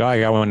 They're like, oh, I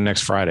got one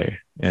next Friday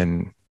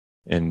in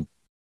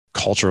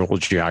cultural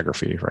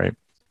geography, right?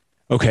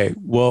 Okay,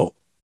 well,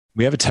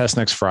 we have a test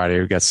next Friday.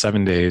 We've got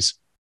 7 days.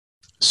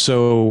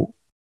 So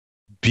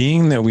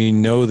being that we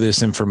know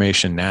this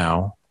information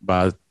now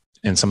about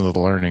and some of the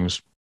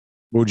learnings,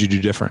 what would you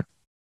do different?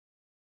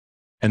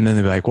 And then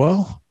they'd be like,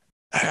 well,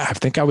 I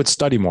think I would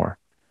study more.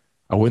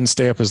 I wouldn't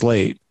stay up as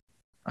late.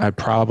 I'd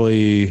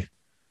probably,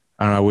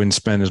 I wouldn't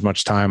spend as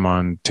much time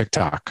on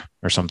TikTok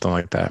or something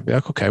like that. I'd be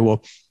like, okay,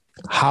 well,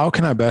 how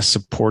can I best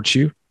support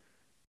you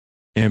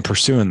in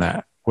pursuing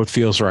that? What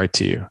feels right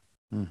to you?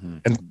 Mm-hmm.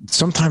 And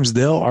sometimes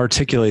they'll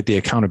articulate the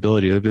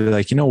accountability. They'll be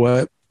like, you know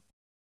what?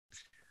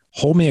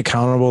 Hold me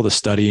accountable to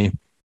study.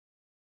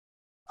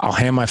 I'll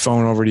hand my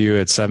phone over to you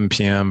at 7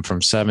 p.m.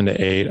 From 7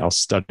 to 8. I'll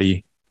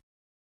study.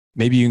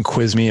 Maybe you can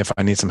quiz me if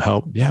I need some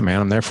help. Yeah,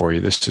 man, I'm there for you.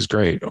 This is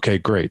great. Okay,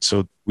 great.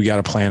 So we got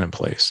a plan in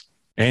place.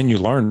 And you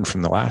learned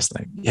from the last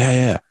thing.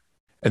 Yeah.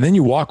 And then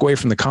you walk away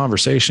from the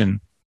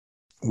conversation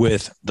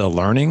with the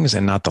learnings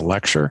and not the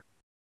lecture,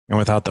 and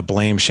without the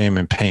blame, shame,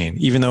 and pain.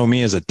 Even though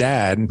me as a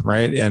dad,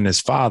 right, and his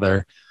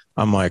father,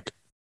 I'm like,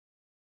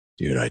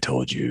 dude, I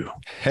told you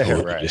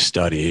to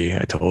study.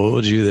 I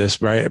told you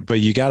this, right? But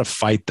you got to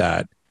fight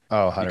that.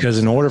 Oh, 100%. Because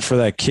in order for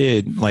that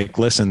kid, like,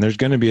 listen, there's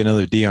going to be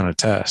another D on a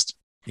test.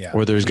 Yeah.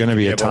 Or there's going to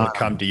be a time to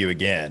come to you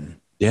again.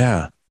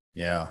 Yeah.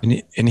 Yeah.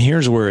 And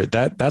here's where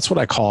that's what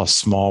I call a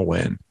small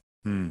win.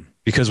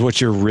 Because what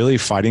you're really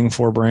fighting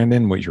for,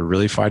 Brandon, what you're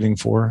really fighting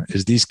for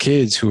is these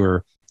kids who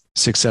are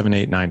 6, 7,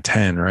 8, 9,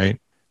 10, right?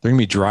 They're going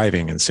to be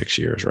driving in 6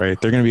 years, right?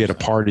 They're going to be at a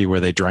party where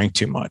they drank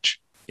too much.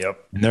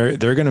 Yep. And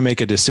they're going to make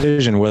a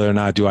decision whether or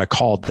not do I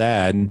call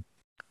dad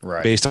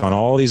Right. based on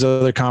all these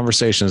other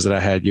conversations that I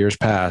had years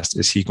past,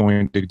 is he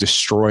going to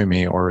destroy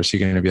me, or is he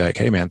going to be like,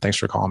 hey man, thanks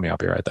for calling me. I'll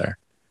be right there.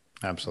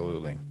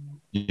 Absolutely.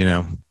 You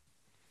know?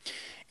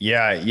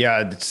 Yeah.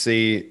 Yeah.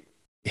 See,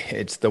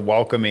 it's the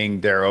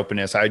welcoming, their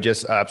openness. I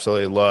just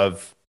absolutely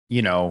love,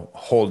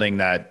 holding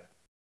that.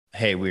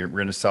 Hey, we're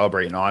going to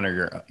celebrate and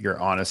honor your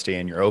honesty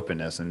and your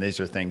openness. And these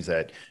are things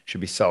that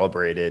should be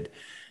celebrated.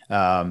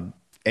 And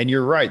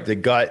you're right. The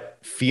gut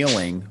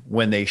feeling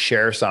when they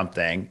share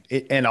something,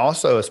 and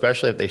also,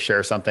 especially if they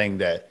share something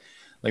that,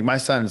 like, my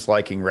son's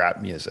liking rap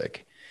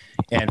music.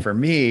 And for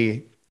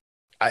me,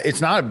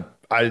 it's not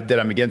that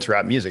I'm against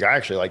rap music. I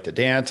actually like to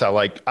dance. I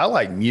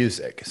like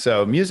music.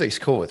 So music's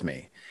cool with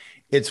me.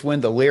 It's when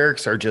the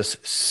lyrics are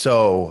just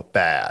so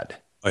bad.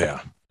 Oh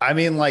yeah. I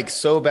mean, like,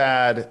 so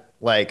bad,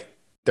 like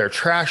they're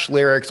trash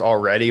lyrics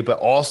already, but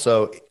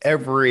also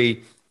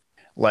every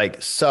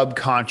like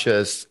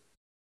subconscious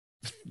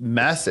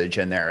message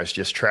in there is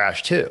just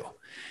trash too.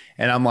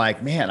 And I'm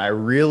like, man, I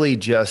really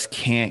just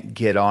can't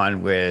get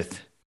on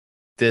with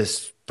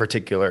this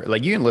particular,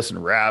 like, you can listen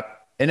to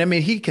rap, and I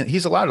mean,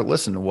 he's allowed to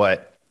listen to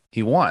what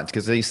he wants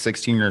because he's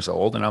 16 years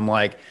old. And I'm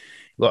like,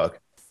 look,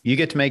 you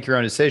get to make your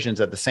own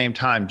decisions. At the same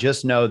time,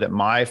 just know that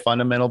my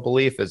fundamental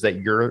belief is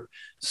that your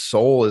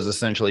soul is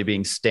essentially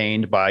being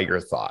stained by your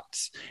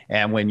thoughts.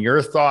 And when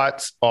your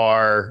thoughts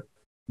are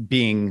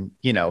being,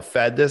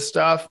 fed this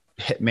stuff,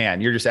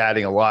 man, you're just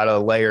adding a lot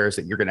of layers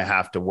that you're going to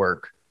have to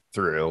work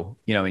through,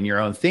 in your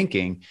own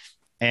thinking.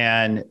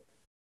 And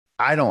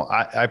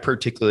I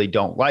particularly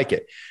don't like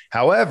it.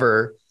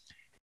 However,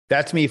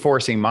 that's me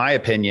forcing my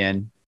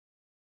opinion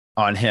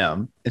on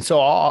him. And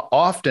so I'll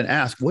often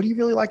ask, what do you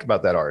really like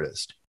about that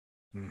artist?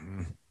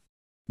 Mm-hmm.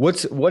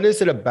 What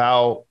is it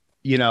about,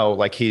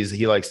 like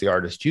he likes the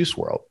artist Juice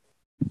WRLD.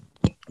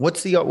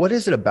 What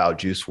is it about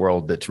Juice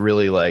WRLD that's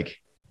really like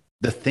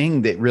the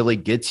thing that really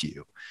gets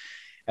you?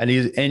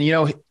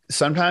 And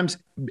sometimes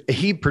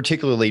he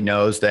particularly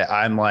knows that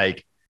I'm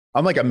like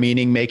a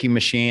meaning making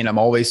machine. I'm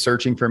always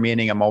searching for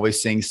meaning. I'm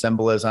always seeing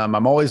symbolism.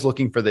 I'm always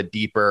looking for the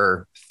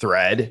deeper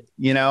thread,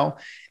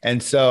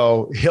 and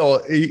so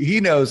he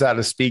knows how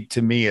to speak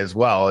to me as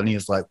well. And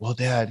he's like, well,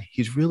 Dad,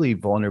 he's really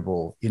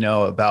vulnerable,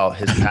 about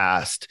his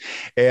past.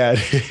 And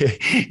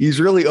he's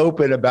really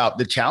open about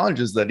the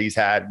challenges that he's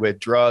had with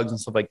drugs and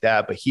stuff like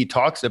that. But he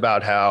talks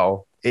about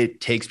how it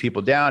takes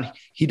people down.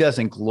 He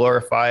doesn't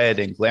glorify it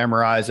and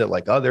glamorize it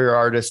like other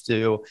artists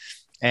do.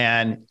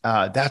 And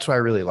that's what I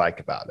really like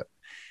about it.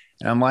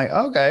 And I'm like,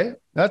 okay,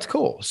 that's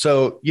cool.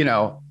 So,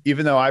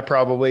 even though I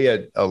probably,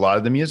 a lot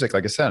of the music,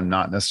 like I said, I'm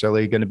not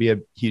necessarily going to be a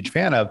huge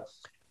fan of,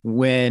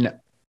 when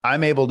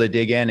I'm able to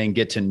dig in and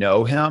get to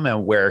know him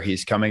and where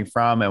he's coming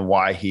from and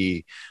why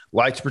he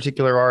likes a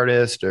particular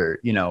artist, or,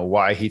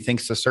 why he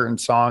thinks a certain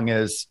song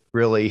is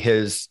really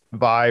his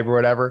vibe or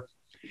whatever.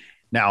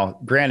 Now,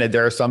 granted,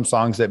 there are some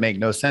songs that make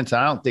no sense.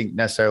 I don't think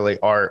necessarily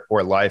art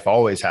or life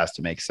always has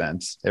to make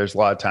sense. There's a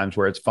lot of times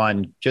where it's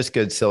fun, just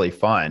good, silly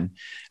fun.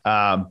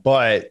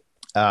 But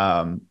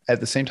at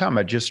the same time,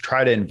 I just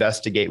try to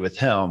investigate with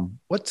him,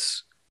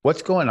 what's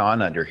going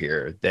on under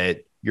here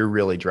that you're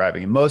really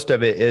driving. And most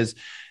of it is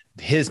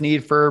his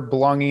need for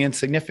belonging and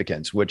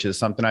significance, which is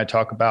something I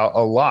talk about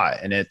a lot.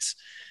 And it's,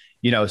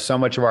 so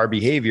much of our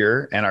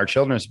behavior and our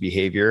children's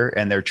behavior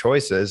and their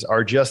choices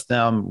are just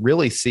them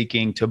really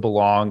seeking to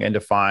belong and to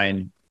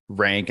find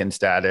rank and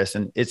status.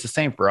 And it's the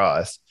same for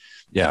us.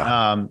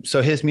 Yeah.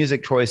 So his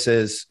music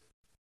choices,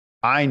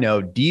 I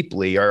know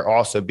deeply, are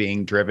also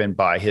being driven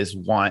by his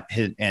want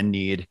and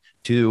need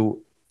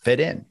to fit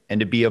in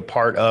and to be a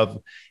part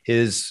of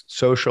his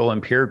social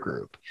and peer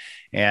group,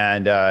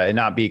 and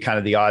not be kind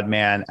of the odd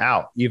man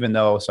out, even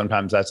though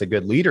sometimes that's a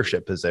good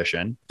leadership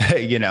position,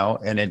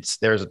 and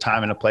there's a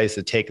time and a place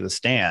to take the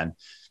stand.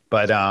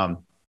 But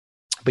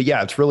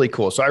yeah, it's really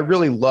cool. So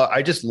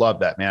I just love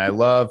that, man. I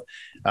love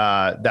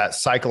that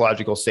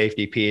psychological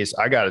safety piece.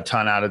 I got a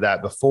ton out of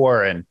that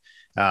before, and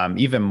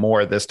even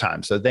more this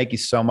time. So thank you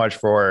so much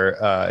for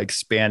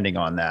expanding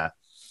on that.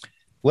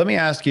 Let me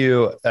ask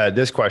you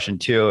this question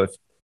too.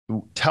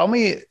 Tell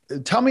me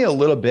a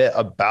little bit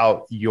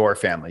about your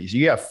family.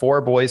 You have 4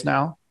 boys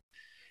now?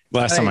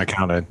 Last time I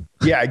counted.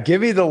 Yeah.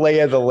 Give me the lay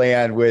of the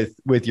land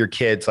with your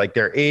kids, like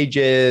their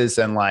ages,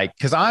 and like,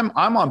 cause I'm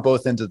on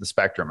both ends of the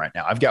spectrum right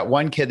now. I've got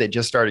one kid that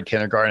just started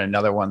kindergarten,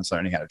 another one's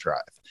learning how to drive.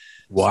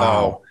 Wow.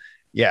 So,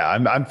 yeah,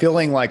 I'm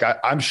feeling like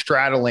I'm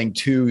straddling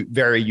 2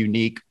 very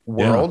unique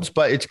worlds,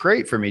 but it's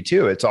great for me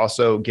too. It's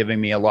also giving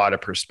me a lot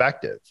of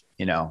perspective,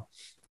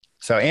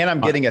 So, and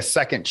I'm getting a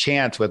second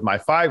chance with my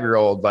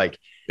 5-year-old. Like,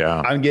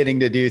 I'm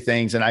getting to do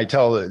things, and I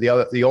tell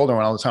the older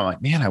one all the time, I'm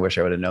like, man, I wish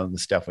I would have known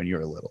this stuff when you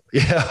were little.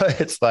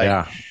 It's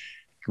like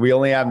we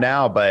only have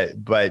now,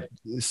 but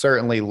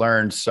certainly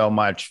learned so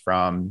much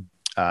from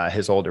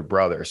his older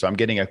brother. So I'm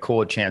getting a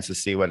cool chance to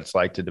see what it's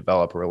like to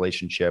develop a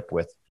relationship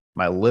with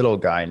my little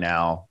guy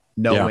now,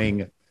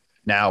 knowing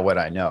now what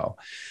I know.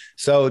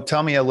 So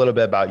tell me a little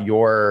bit about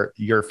your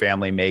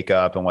family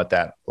makeup and what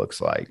that looks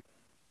like.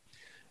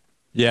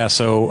 Yeah.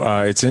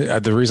 So it's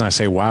the reason I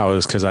say wow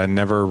is because I'm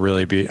never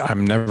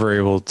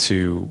able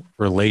to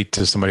relate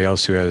to somebody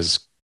else who has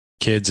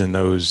kids in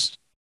those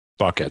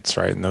buckets,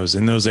 right? In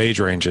those age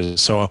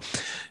ranges. So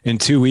in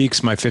 2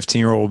 weeks, my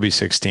 15-year-old will be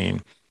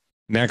 16.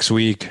 Next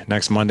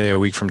Monday, a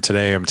week from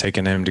today, I'm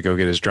taking him to go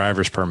get his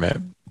driver's permit.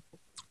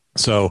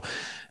 So,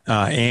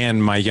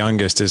 and my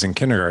youngest is in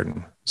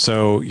kindergarten.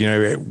 So,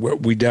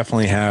 we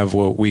definitely have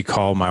what we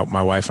call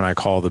my wife and I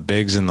call the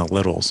bigs and the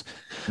littles.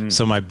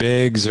 So my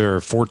bigs are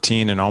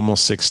 14 and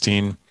almost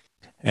 16.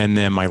 And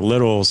then my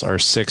littles are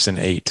 6 and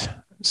 8.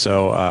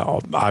 So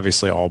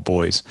obviously all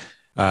boys.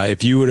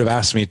 If you would have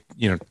asked me,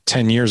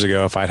 10 years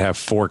ago, if I'd have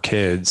 4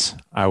 kids,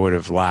 I would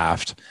have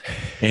laughed.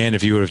 And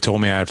if you would have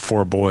told me I had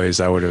 4 boys,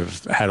 I would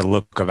have had a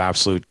look of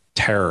absolute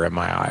terror in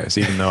my eyes,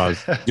 even though I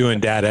was doing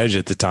dad edge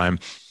at the time.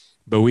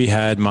 But we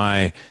had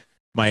my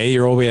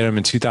 8-year-old, we had him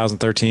in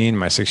 2013.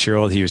 My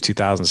 6-year-old, he was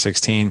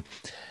 2016.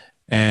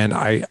 And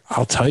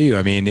I'll tell you,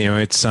 I mean,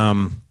 it's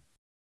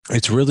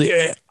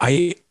really,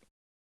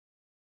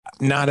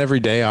 not every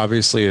day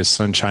obviously is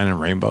sunshine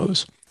and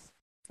rainbows.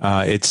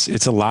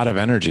 It's a lot of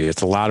energy.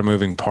 It's a lot of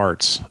moving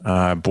parts.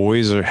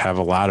 Boys have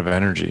a lot of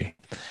energy,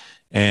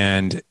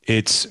 and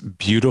it's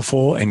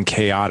beautiful and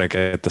chaotic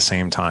at the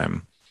same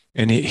time.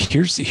 And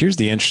here's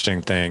the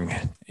interesting thing.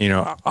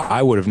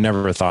 I would have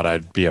never thought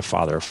I'd be a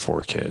father of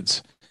 4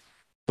 kids.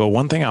 But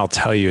one thing I'll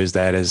tell you is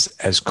that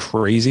as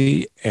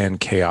crazy and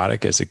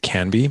chaotic as it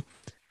can be,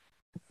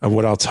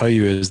 what I'll tell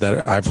you is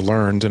that I've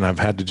learned, and I've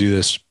had to do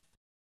this,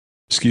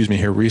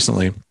 here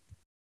recently,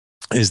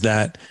 is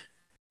that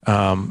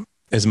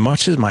as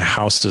much as my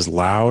house is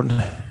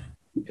loud,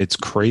 it's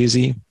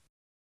crazy,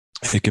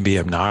 it can be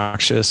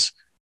obnoxious,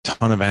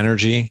 ton of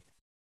energy.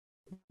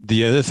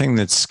 The other thing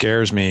that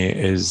scares me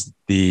is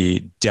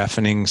the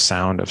deafening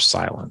sound of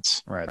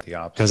silence. Right. The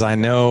opposite. Because I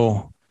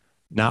know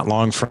not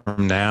long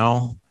from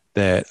now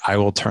that I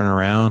will turn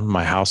around,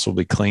 my house will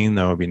be clean.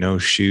 There will be no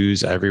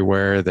shoes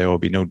everywhere. There will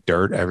be no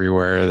dirt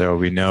everywhere. There will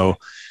be no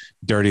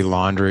dirty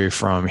laundry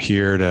from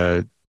here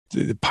to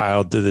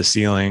piled to the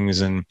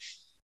ceilings,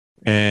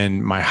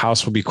 and my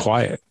house will be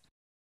quiet,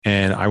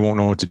 and I won't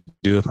know what to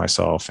do with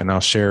myself. And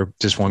I'll share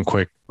just one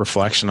quick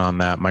reflection on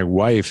that. My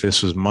wife,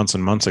 this was months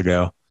and months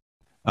ago.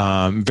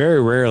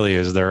 Very rarely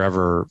is there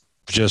ever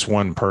just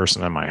one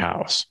person in my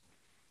house,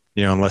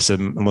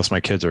 unless my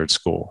kids are at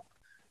school.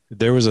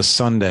 There was a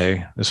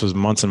Sunday, this was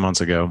months and months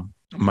ago.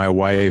 My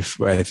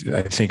wife, I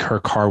think her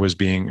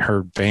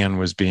van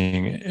was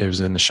it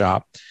was in the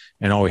shop,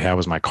 and all we had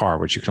was my car,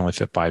 which you can only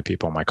fit 5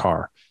 people in my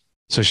car.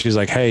 So she's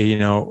like, hey, I'm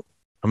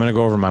going to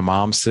go over to my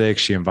mom's today, 'cause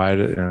she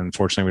invited, and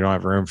unfortunately we don't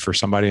have room for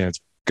somebody, and it's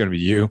going to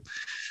be you.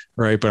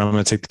 Right. But I'm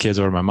going to take the kids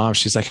over to my mom.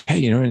 She's like,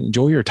 hey,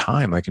 enjoy your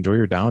time, like enjoy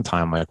your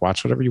downtime, like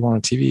watch whatever you want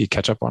on TV,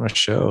 catch up on a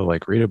show,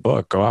 like read a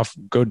book,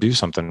 go do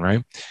something.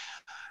 Right.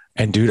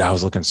 And dude, I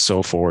was looking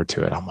so forward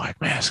to it. I'm like,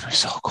 man, it's going to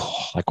be so cool.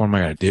 Like, what am I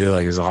going to do?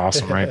 Like, it's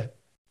awesome. Right.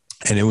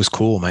 And it was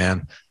cool,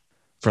 man,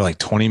 for like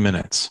 20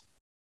 minutes.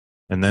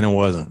 And then it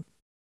wasn't.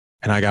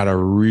 And I got a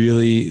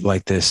really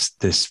like this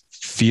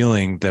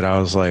feeling that I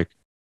was like,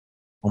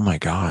 oh my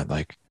God,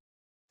 like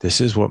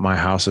this is what my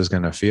house is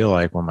going to feel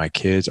like when my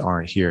kids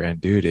aren't here. And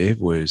dude,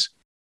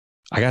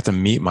 I got to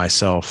meet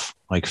myself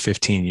like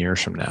 15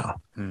 years from now.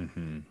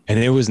 Mm-hmm. And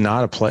it was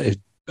not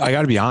I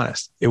got to be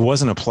honest, it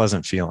wasn't a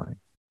pleasant feeling.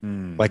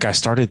 Like I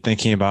started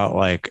thinking about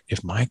like,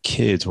 if my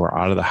kids were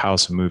out of the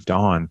house and moved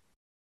on,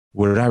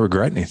 would I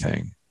regret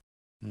anything?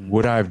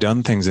 Would I have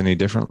done things any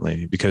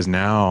differently? Because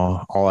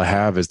now all I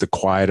have is the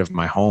quiet of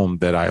my home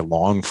that I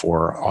long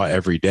for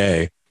every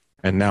day.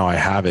 And now I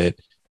have it.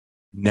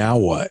 Now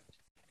what?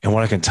 And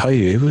what I can tell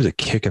you, it was a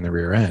kick in the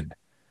rear end.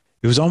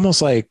 It was almost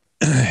like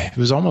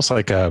almost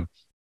like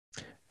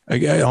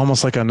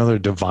another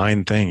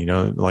divine thing,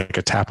 like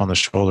a tap on the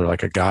shoulder,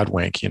 like a God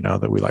wink,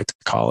 that we like to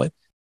call it,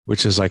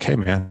 which is like, hey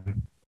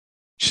man,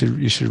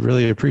 you should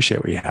really appreciate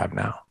what you have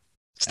now.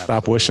 Stop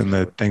Absolutely. Wishing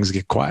that things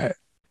get quiet,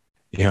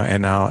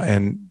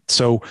 and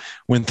so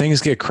when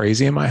things get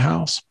crazy in my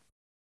house,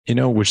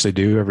 which they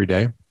do every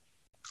day,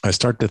 I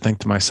start to think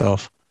to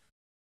myself,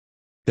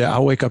 yeah,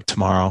 I'll wake up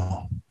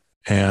tomorrow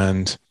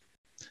and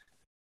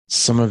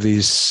some of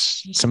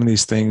these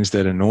things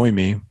that annoy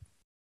me,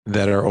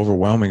 that are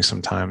overwhelming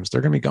sometimes,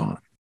 they're going to be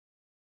gone.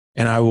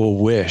 And I will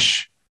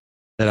wish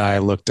that I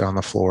looked down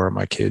the floor and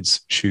my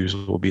kids' shoes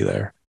will be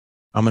there.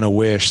 I'm going to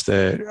wish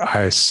that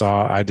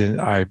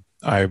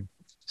I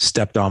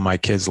stepped on my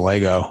kids'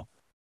 Lego,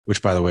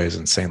 which by the way is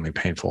insanely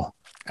painful.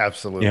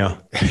 Absolutely.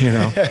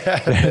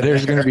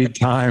 There's going to be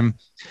time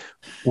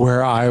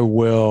where I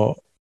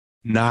will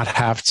not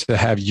have to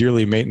have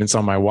yearly maintenance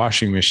on my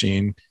washing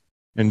machine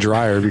and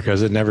dryer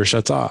because it never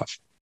shuts off.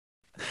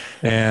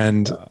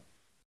 And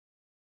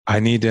I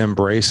need to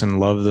embrace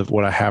and love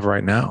what I have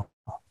right now.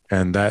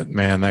 And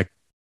that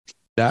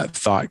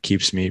thought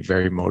keeps me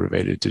very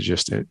motivated to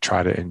just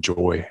try to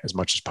enjoy as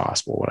much as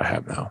possible what I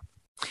have now.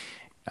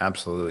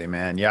 Absolutely,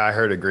 man. Yeah. I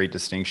heard a great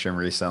distinction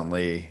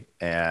recently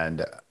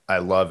and I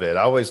love it.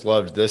 I always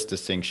loved this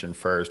distinction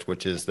first,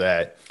 which is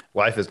that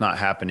life is not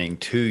happening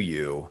to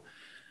you.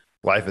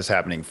 life is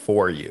happening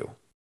for you.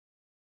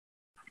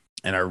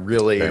 And I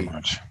really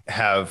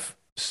have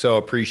so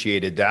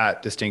appreciated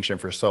that distinction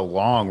for so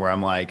long, where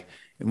I'm like,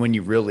 when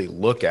you really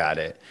look at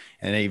it,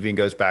 and it even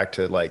goes back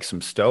to like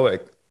some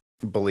Stoic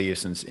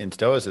beliefs in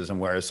Stoicism,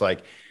 where it's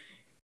like,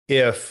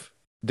 if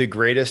the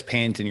greatest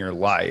pains in your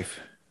life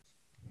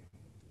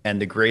and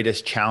the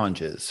greatest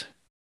challenges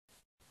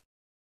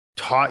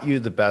taught you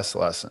the best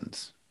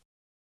lessons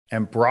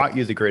and brought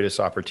you the greatest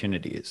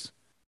opportunities,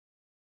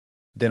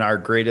 then our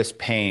greatest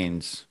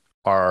pains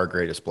are our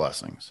greatest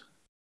blessings.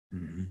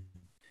 Mm-hmm.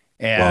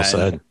 And, well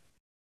said.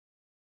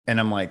 And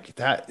I'm like,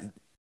 that,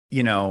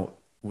 you know,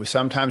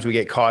 sometimes we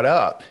get caught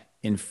up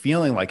in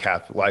feeling like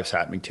life's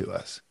happening to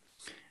us.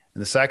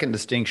 And the second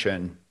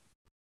distinction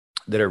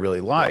that I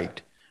really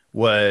liked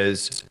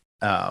was,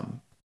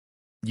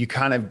 you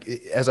kind of,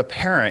 as a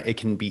parent, it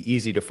can be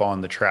easy to fall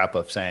in the trap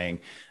of saying,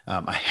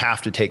 I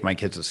have to take my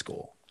kids to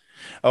school.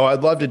 Oh,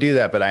 I'd love to do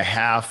that, but I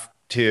have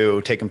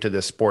to take them to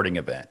this sporting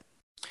event.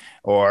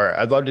 Or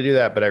I'd love to do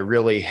that, but I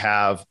really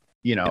have,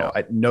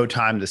 no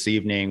time this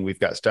evening. We've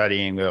got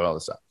studying, we have all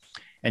this stuff.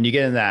 And you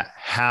get in that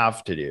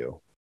have to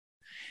do.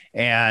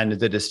 And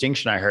the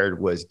distinction I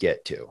heard was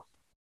get to.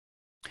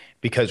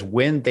 Because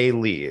when they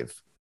leave,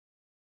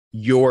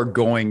 you're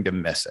going to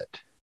miss it.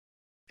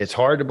 It's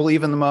hard to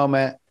believe in the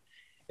moment.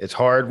 It's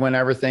hard when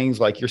everything's,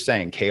 like you're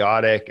saying,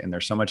 chaotic and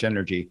there's so much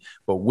energy.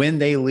 But when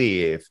they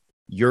leave,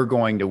 you're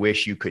going to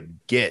wish you could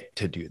get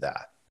to do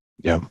that.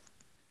 Yeah.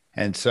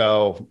 And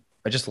so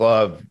I just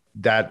love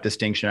that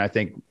distinction. I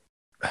think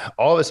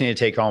all of us need to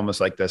take almost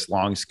like this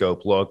long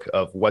scope look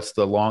of what's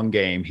the long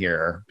game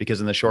here, because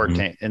in the short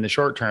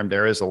term,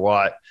 there is a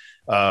lot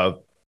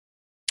of,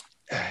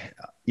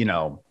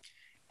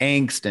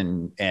 angst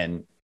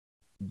and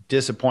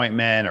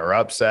disappointment or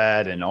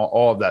upset and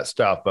all of that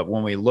stuff. But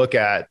when we look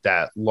at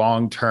that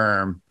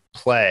long-term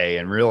play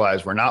and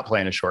realize we're not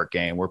playing a short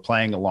game, we're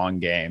playing a long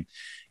game,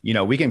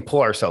 we can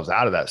pull ourselves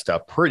out of that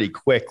stuff pretty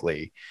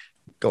quickly.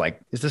 Go like,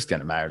 is this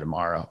going to matter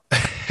tomorrow?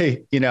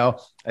 A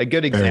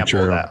good example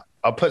of that.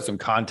 I'll put some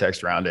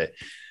context around it.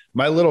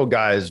 My little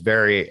guy is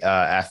very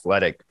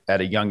athletic at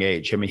a young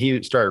age. I mean,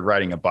 he started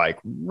riding a bike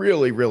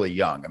really, really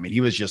young. I mean,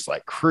 he was just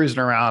like cruising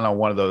around on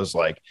one of those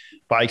like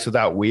bikes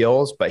without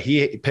wheels, but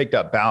he picked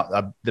up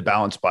the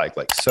balance bike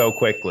like so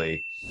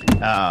quickly.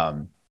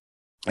 And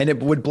it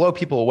would blow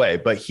people away,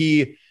 but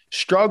he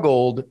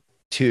struggled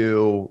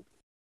to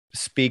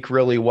speak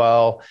really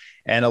well.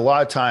 And a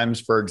lot of times,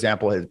 for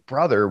example, his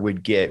brother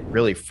would get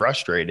really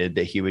frustrated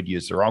that he would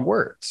use the wrong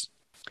words.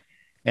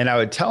 And I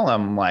would tell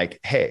him like,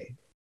 hey,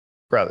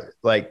 brother,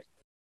 like,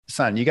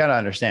 son, you got to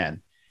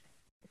understand.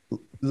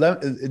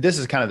 This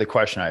is kind of the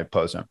question I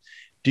posed him.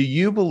 Do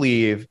you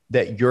believe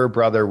that your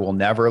brother will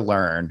never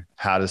learn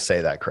how to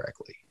say that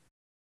correctly?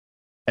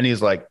 And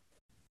he's like,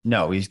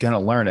 no, he's going to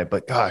learn it.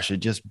 But gosh, it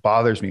just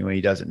bothers me when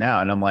he does it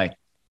now. And I'm like,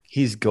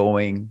 he's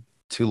going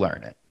to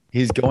learn it.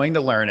 He's going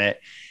to learn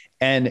it.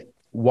 And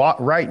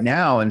right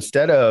now,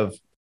 instead of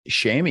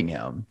shaming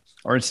him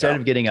or instead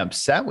of getting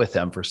upset with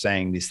him for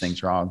saying these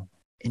things wrong,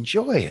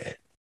 enjoy it.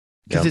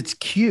 Because it's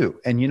cute.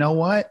 And you know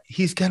what?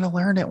 He's going to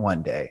learn it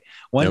one day.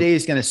 One day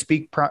he's going to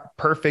speak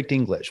perfect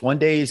English. One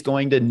day he's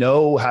going to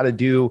know how to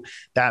do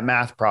that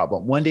math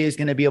problem. One day he's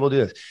going to be able to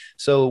do this.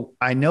 So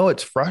I know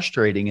it's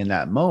frustrating in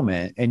that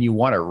moment and you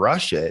want to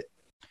rush it.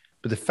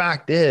 But the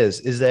fact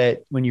is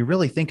that when you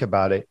really think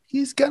about it,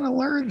 he's going to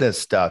learn this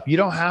stuff. You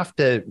don't have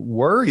to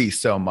worry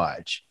so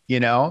much,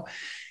 and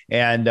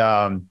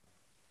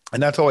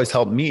that's always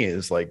helped me,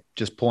 is like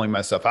just pulling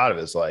myself out of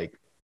it. Is like,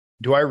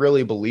 do I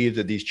really believe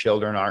that these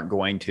children aren't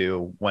going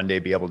to one day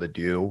be able to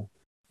do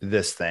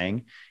this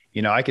thing?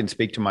 I can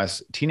speak to my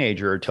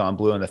teenager till I'm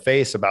blue in the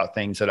face about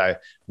things that I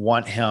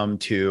want him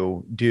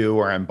to do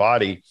or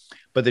embody.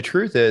 But the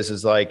truth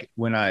is like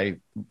when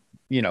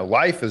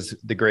life is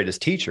the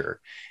greatest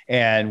teacher.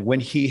 And when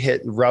he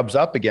rubs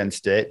up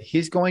against it,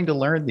 he's going to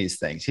learn these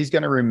things. He's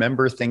going to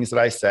remember things that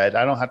I said.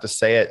 I don't have to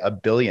say it a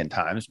billion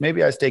times.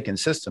 Maybe I stay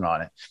consistent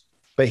on it,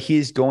 but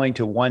he's going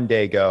to one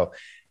day go,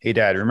 hey,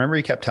 Dad, remember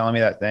you kept telling me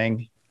that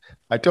thing?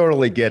 I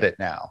totally get it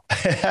now,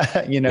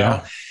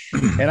 Yeah.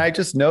 And I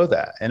just know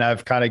that. And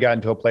I've kind of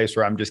gotten to a place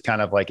where I'm just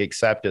kind of like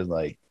accepted,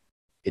 like,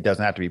 it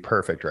doesn't have to be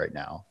perfect right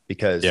now,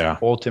 because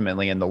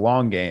ultimately in the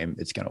long game,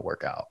 it's going to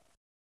work out.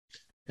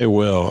 It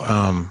will.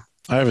 I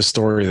have a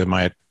story that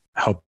might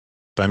help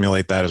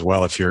emulate that as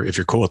well, if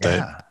you're cool with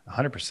that.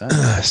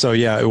 100%.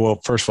 So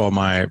well, first of all,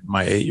 my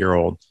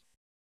 8-year-old,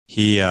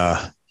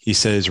 he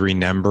says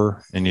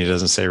remember, and he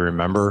doesn't say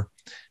remember.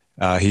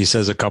 He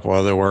says a couple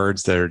other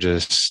words that are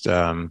just,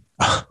 oh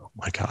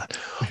my God,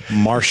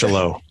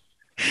 marshmallow.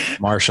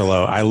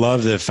 I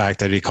love the fact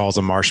that he calls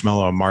a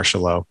marshmallow a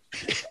marshmallow.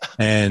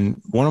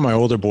 And one of my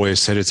older boys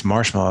said it's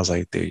marshmallow. I was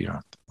like, dude,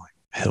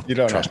 you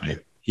don't trust me.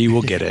 He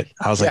will get it.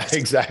 I was like,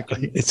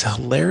 exactly. It's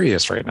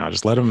hilarious right now.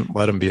 Just let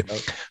him be.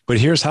 But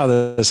here's how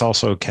this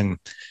also can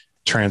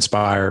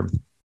transpire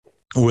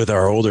with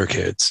our older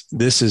kids.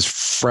 This is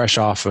fresh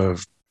off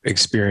of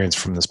experience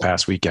from this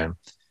past weekend.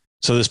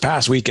 So this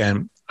past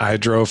weekend, I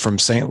drove from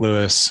St.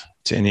 Louis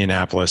to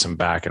Indianapolis and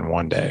back in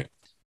one day.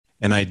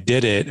 And I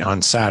did it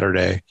on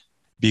Saturday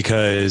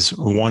because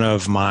one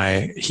of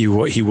he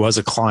was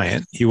a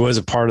client. He was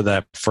a part of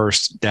that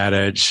first Dad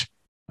Edge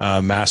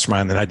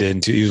mastermind that I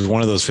did. He was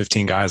one of those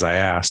 15 guys I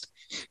asked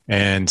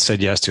and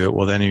said yes to it.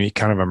 Well, then he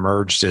kind of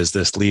emerged as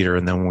this leader.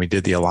 And then when we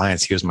did the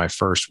alliance, he was my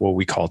first, what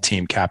we call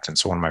team captain.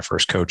 So one of my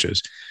first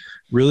coaches.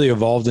 Really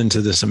evolved into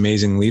this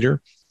amazing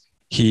leader.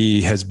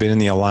 He has been in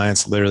the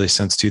alliance literally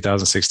since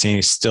 2016.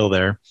 He's still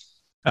there.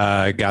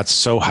 Got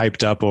so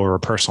hyped up over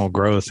personal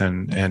growth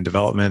and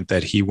development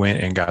that he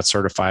went and got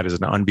certified as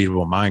an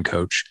unbeatable mind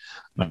coach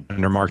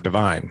under Mark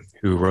Divine,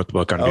 who wrote the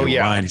book Unbeatable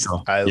Mind.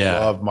 So, I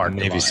love Mark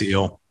Navy Divine.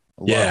 SEAL.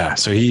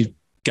 So he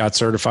got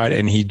certified,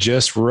 and he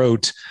just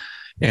wrote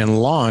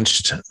and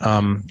launched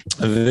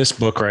this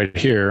book right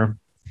here,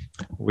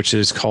 which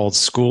is called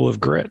School of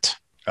Grit.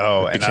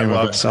 Oh, and I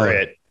love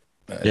Grit.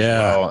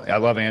 Yeah. I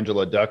love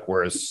Angela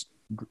Duckworth's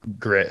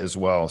Grit as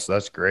well. So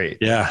that's great.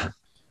 Yeah.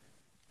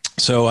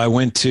 So I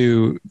went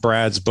to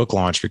Brad's book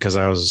launch because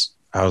I was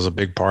a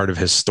big part of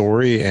his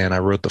story, and I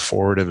wrote the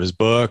foreword of his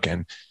book.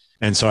 And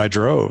so I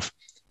drove.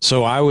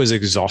 So I was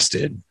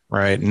exhausted,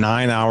 right?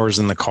 9 hours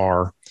in the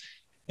car,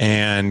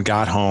 and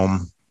got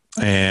home.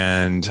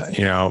 And,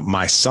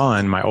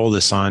 my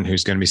oldest son,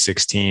 who's going to be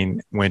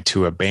 16, went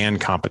to a band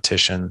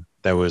competition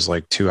that was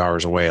like 2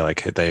 hours away.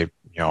 Like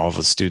all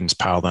the students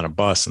piled on a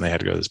bus and they had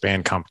to go to this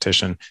band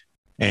competition,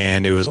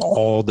 and it was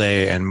all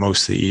day and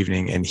most of the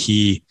evening. And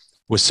he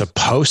was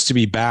supposed to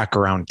be back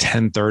around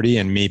 10:30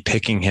 and me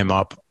picking him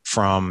up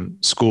from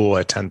school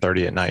at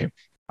 10:30 at night.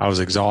 I was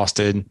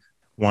exhausted,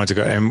 wanted to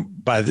go.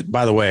 And by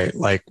the way,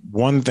 like,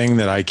 one thing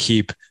that I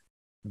keep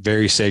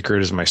very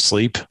sacred is my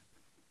sleep.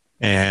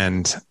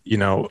 And,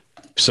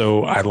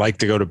 so I like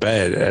to go to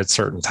bed at a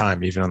certain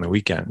time, even on the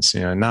weekends,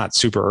 not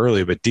super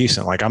early, but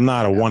decent. Like, I'm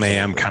not a 1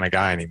 a.m. kind of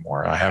guy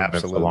anymore. I haven't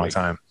been for a long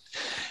time.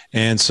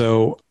 And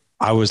so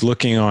I was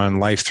looking on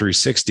Life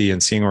 360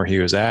 and seeing where he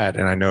was at.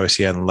 And I noticed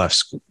he hadn't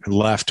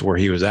left where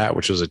he was at,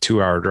 which was a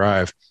 2-hour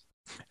drive.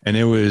 And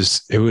it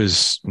was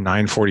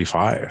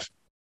 9:45.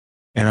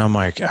 And I'm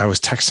like, I was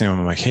texting him.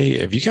 I'm like, hey,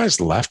 have you guys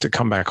left to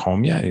come back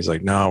home yet? He's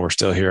like, no, we're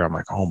still here. I'm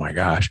like, oh my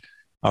gosh.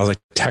 I was like,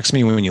 text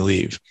me when you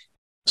leave.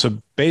 So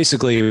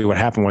basically what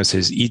happened was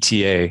his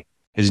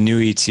new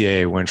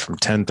ETA went from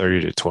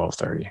 10:30 to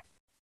 12:30.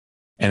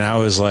 And I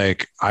was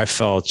like, I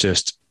felt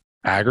just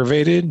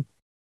aggravated,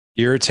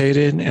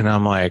 irritated. And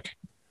I'm like,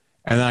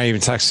 and I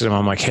even texted him.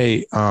 I'm like,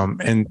 hey,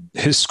 and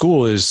his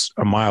school is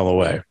a mile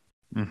away.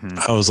 Mm-hmm.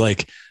 I was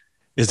like,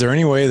 is there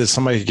any way that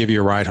somebody could give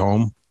you a ride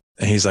home?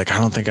 And he's like, I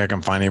don't think I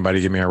can find anybody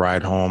to give me a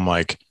ride home.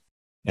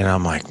 And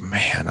I'm like,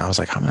 man, I was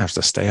like, I'm gonna have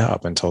to stay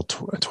up until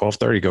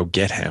 12:30, go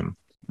get him.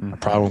 I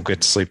probably won't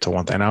get to sleep till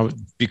 1. And I would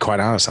be quite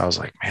honest. I was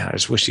like, man, I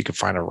just wish he could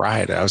find a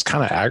ride. I was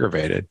kind of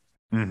aggravated.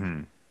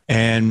 Mm-hmm.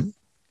 And,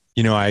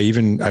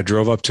 I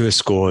drove up to his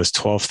school. It's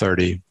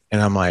 12:30.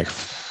 And I'm like,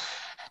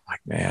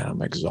 man,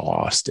 I'm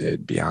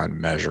exhausted beyond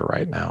measure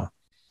right now.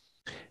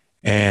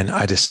 And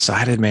I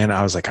decided, man,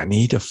 I was like, I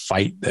need to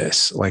fight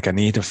this. Like, I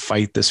need to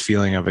fight this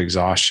feeling of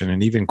exhaustion,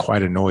 and even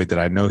quite annoyed that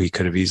I know he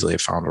could have easily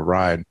found a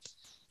ride.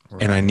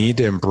 Right. And I need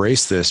to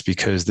embrace this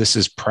because this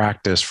is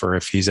practice for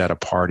if he's at a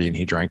party and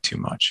he drank too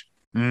much.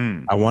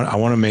 I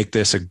want to make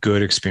this a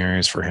good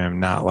experience for him.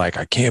 Not like,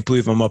 I can't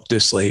believe I'm up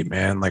this late,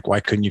 man. Like, why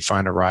couldn't you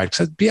find a ride?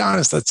 Because to be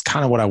honest, that's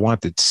kind of what I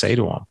wanted to say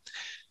to him.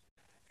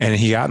 And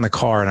he got in the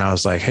car and I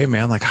was like, hey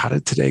man, like, how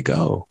did today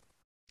go?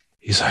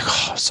 He's like,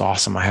 oh, it's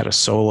awesome. I had a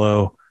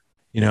solo,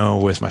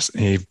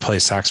 he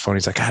plays saxophone.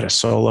 He's like, I had a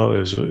solo. It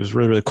was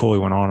really, really cool. He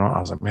went on. I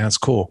was like, man, that's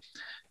cool.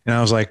 And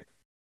I was like,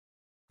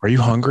 are you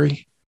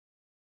hungry?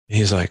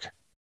 He's like,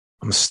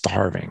 I'm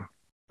starving.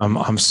 I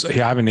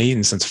haven't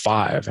eaten since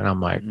 5. And I'm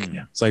like,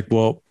 It's like,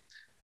 well,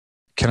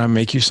 can I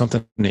make you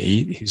something to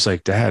eat? He's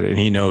like, Dad. And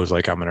he knows,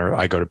 like,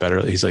 I go to bed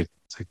early. He's like,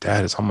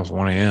 Dad, it's almost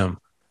 1 a.m.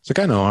 It's like,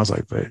 I know. I was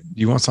like, but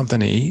you want something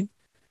to eat?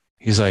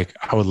 He's like,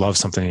 I would love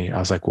something to eat. I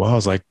was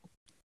like,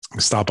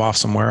 stop off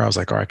somewhere. I was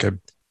like, or I could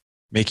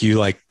make you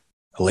like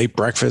a late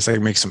breakfast. I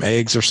could make some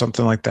eggs or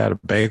something like that, a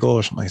bagel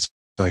or something. It's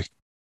like,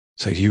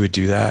 you would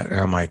do that? And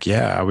I'm like,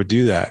 yeah, I would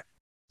do that.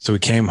 So we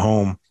came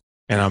home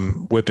and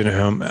I'm whipping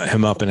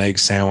him up an egg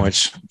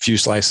sandwich, a few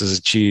slices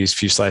of cheese, a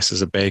few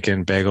slices of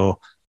bacon,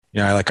 bagel.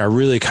 I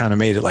really kind of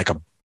made it like a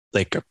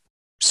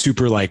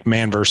super like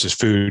man versus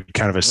food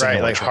kind of a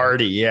right, like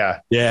hearty. Yeah.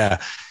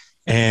 Yeah.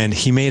 And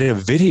he made a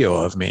video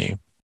of me.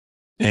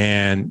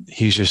 And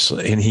he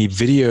actually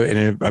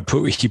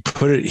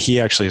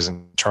is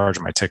in charge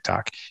of my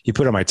TikTok. He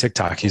put on my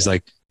TikTok. He's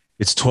like,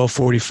 it's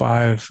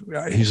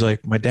 12:45. He's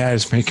like, my dad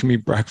is making me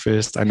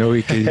breakfast. I know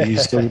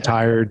he's still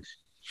tired.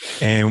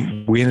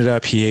 And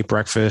he ate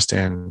breakfast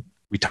and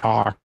we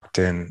talked,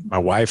 and my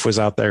wife was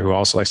out there who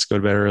also likes to go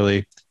to bed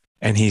early.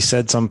 And he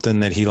said something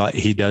that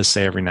he does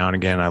say every now and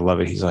again. I love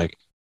it. He's like,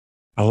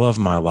 I love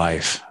my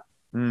life.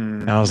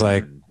 And I was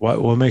like,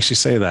 what makes you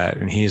say that?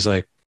 And he's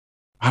like,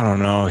 I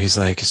don't know. He's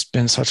like, it's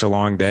been such a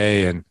long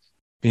day, and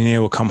being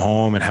able to come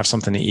home and have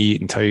something to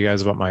eat and tell you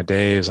guys about my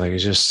day is like,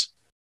 it's just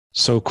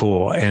So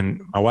cool.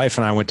 And my wife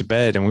and I went to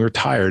bed and we were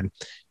tired,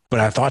 but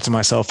I thought to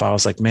myself, I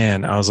was like,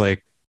 man,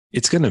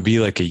 it's going to be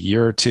like a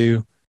year or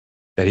two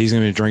that he's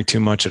going to drink too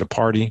much at a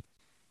party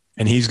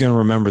and he's going to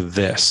remember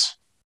this.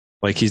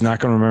 Like, he's not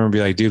going to remember and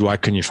be like, dude, why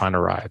couldn't you find a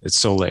ride? It's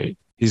so late.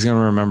 He's going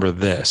to remember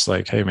this.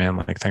 Like, hey man,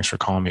 like, thanks for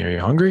calling me. Are you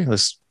hungry?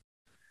 Because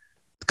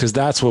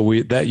that's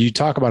what you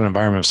talk about an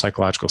environment of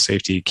psychological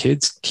safety.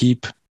 Kids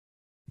keep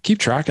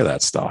track of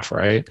that stuff.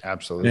 Right.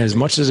 Absolutely. And as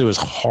much as it was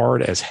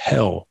hard as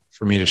hell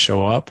for me to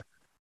show up,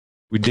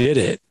 we did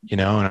it,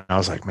 and I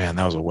was like, man,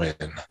 that was a win.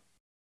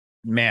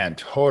 Man,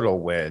 total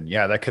win.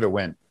 Yeah. That could have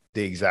went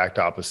the exact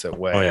opposite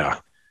way. Oh yeah.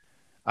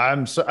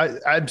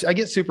 I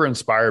get super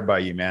inspired by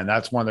you, man.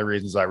 That's one of the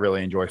reasons I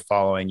really enjoy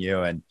following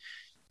you. And,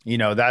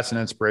 that's an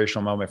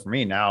inspirational moment for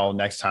me. Now,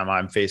 next time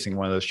I'm facing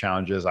one of those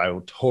challenges, I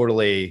will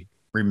totally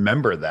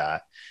remember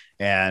that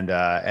and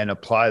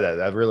apply that.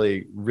 I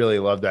really, really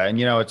love that. And,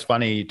 it's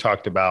funny. You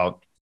talked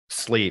about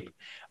sleep.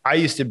 I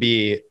used to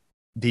be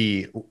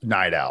the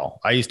night owl.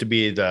 I used to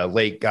be the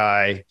late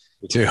guy.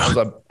 Me too.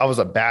 I was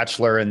a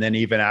bachelor. And then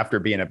even after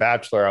being a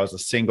bachelor, I was a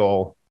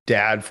single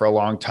dad for a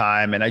long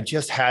time. And I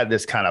just had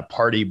this kind of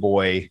party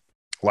boy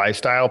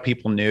lifestyle.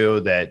 People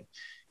knew that,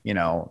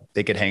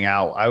 they could hang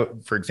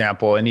out. For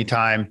example,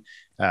 anytime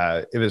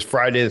it was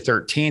Friday the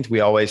 13th, we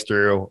always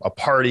threw a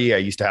party. I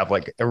used to have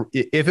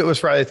if it was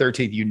Friday the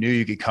 13th, you knew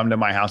you could come to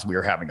my house and we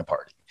were having a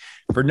party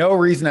for no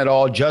reason at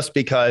all, just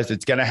because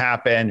it's going to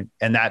happen.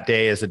 And that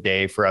day is a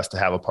day for us to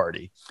have a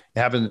party.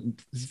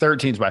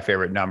 13 is my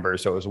favorite number.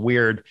 So it was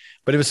weird,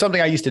 but it was something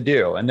I used to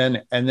do. And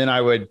then I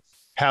would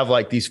have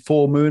like these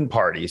full moon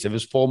parties. If it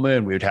was full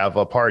moon, we would have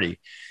a party.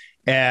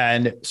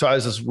 And so I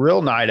was this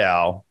real night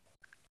owl.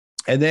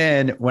 And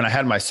then when I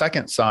had my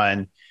second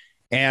son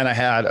and I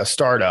had a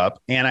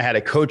startup and I had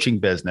a coaching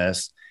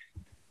business,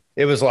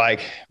 it was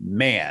like,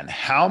 man,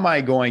 how am I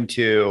going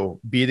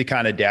to be the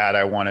kind of dad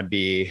I want to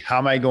be? How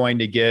am I going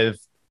to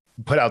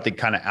put out the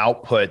kind of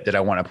output that I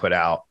want to put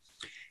out?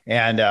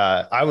 And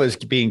I was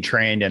being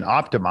trained in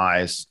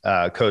Optimize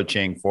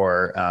coaching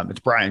for, it's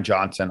Brian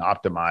Johnson,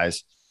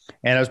 Optimize.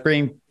 And I was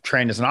being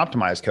trained as an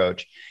Optimize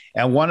coach.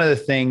 And one of the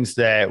things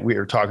that we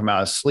were talking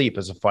about is sleep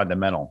as a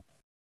fundamental.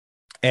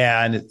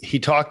 And he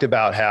talked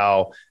about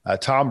how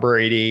Tom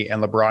Brady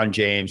and LeBron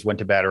James went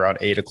to bed around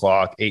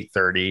 8:00,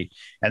 8:30,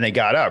 and they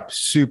got up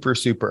super,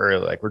 super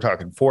early. Like, we're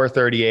talking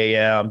 4:30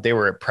 a.m. They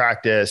were at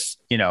practice,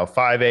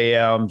 5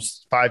 a.m.,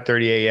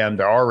 5:30 a.m.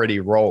 They're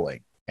already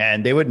rolling.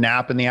 And they would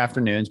nap in the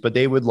afternoons, but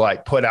they would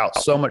put out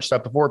so much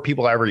stuff before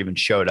people ever even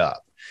showed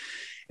up.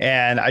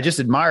 And I just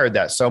admired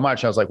that so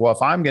much. I was like, well,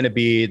 if I'm going to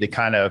be the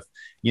kind of,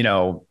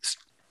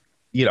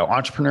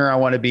 entrepreneur I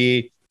want to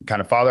be, kind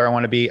of father I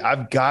want to be,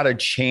 I've got to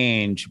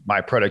change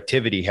my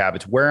productivity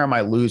habits. Where am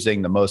I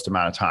losing the most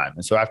amount of time?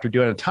 And so after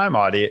doing a time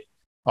audit,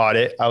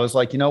 I was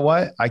like, you know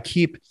what? I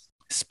keep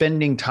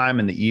spending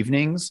time in the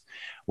evenings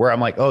where I'm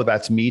like, oh,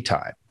 that's me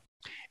time.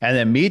 And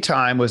then me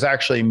time was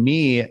actually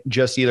me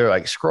just either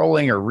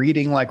scrolling or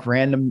reading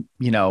random,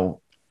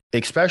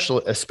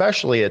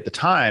 especially at the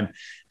time,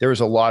 there was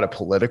a lot of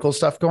political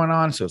stuff going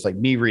on. So it's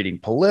me reading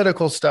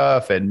political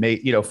stuff and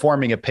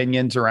forming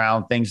opinions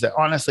around things that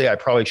honestly, I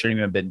probably shouldn't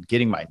even have been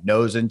getting my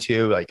nose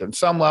into. On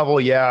some level,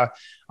 yeah,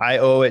 I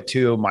owe it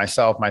to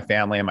myself, my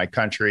family, and my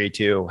country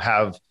to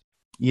have,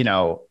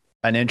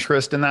 an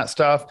interest in that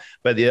stuff.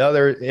 But the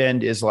other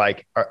end is are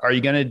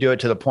you going to do it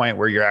to the point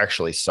where you're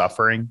actually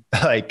suffering?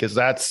 Cause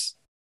that's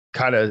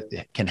kind of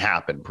can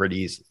happen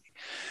pretty easily.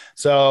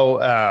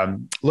 So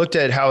looked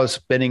at how I was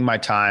spending my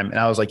time and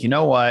I was like, you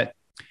know what?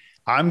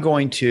 I'm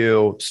going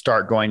to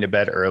start going to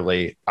bed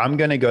early. I'm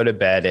going to go to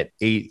bed at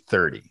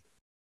 8:30.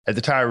 At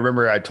the time, I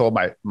remember I told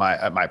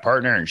my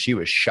partner and she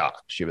was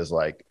shocked. She was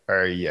like,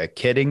 are you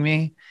kidding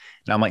me?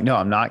 And I'm like, no,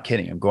 I'm not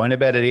kidding. I'm going to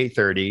bed at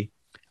 8:30.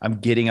 I'm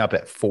getting up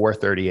at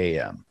 4:30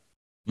 a.m.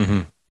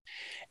 Mm-hmm.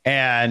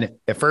 And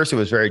at first it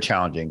was very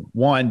challenging.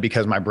 One,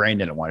 because my brain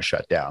didn't want to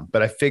shut down,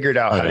 but I figured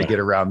out how to get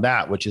around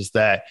that, which is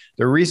that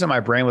the reason my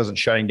brain wasn't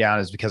shutting down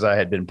is because I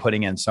had been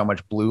putting in so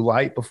much blue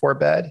light before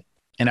bed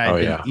and I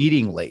had been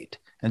eating late.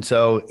 And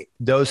so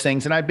those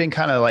things, and I'd been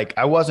kind of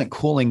I wasn't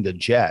cooling the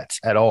jets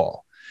at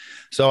all.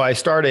 So I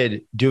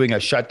started doing a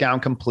shutdown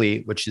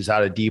complete, which is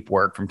out of deep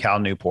work from Cal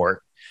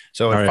Newport.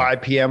 So at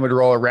 5 p.m. would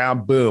roll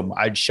around, boom,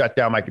 I'd shut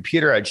down my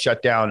computer. I'd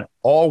shut down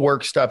all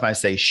work stuff. And I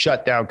say,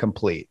 shut down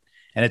complete.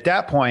 And at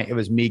that point, it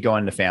was me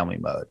going to family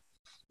mode.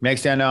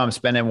 Next thing I know, I'm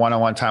spending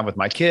one-on-one time with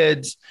my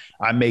kids.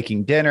 I'm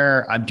making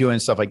dinner. I'm doing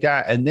stuff like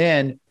that. And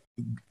then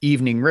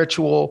evening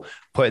ritual,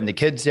 putting the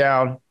kids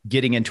down,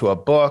 getting into a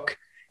book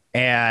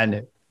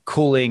and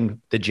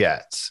cooling the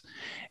jets.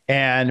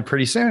 And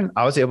pretty soon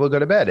I was able to go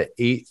to bed at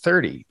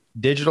 8:30.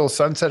 Digital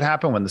sunset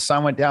happened when the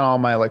sun went down. All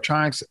my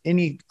electronics,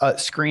 any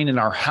screen in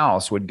our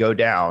house would go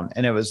down,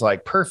 and it was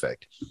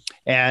perfect.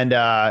 And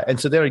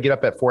so they would get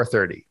up at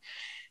 4:30.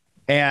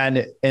 And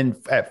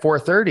at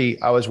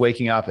 4:30, I was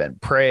waking up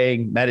and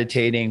praying,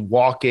 meditating,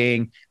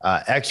 walking,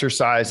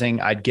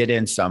 exercising. I'd get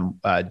in some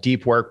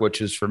deep work, which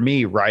is for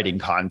me, writing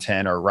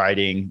content or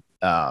writing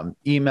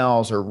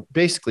emails or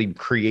basically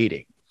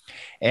creating.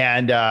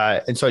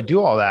 And so I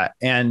do all that.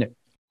 And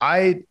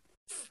I've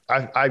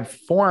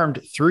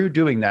formed through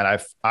doing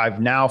that.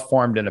 I've now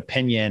formed an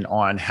opinion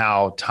on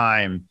how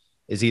time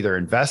is either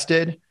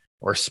invested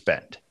or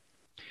spent.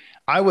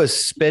 I was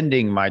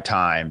spending my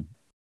time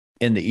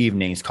in the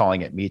evenings,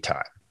 calling it me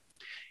time.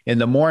 In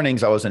the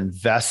mornings, I was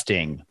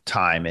investing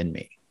time in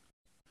me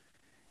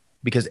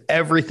because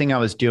everything I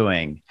was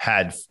doing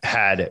had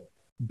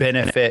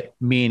benefit,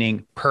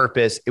 meaning,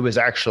 purpose. It was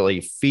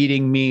actually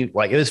feeding me,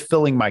 like it was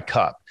filling my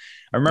cup.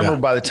 I remember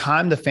by the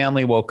time the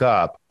family woke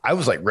up, I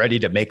was like ready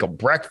to make a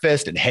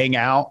breakfast and hang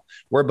out.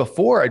 Where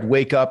before I'd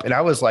wake up and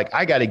I was like,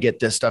 I got to get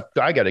this stuff.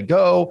 I got to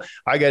go.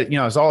 I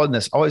was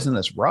always in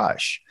this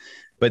rush.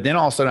 But then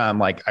all of a sudden I'm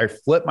like, I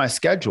flip my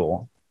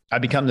schedule. I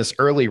become this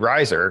early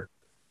riser,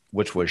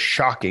 which was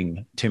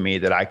shocking to me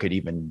that I could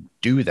even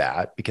do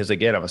that because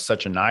again, I was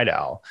such a night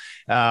owl.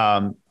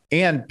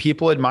 And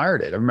people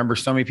admired it. I remember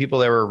so many people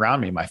that were around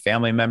me, my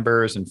family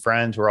members and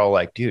friends were all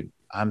like, dude,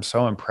 I'm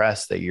so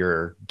impressed that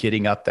you're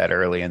getting up that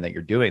early and that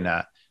you're doing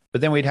that.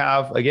 But then we'd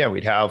have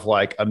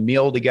like a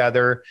meal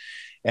together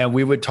and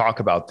we would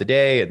talk about the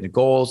day and the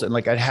goals. And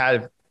like I'd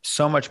had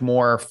so much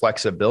more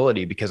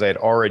flexibility because I had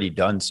already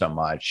done so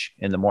much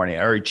in the morning.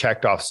 I already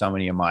checked off so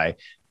many of my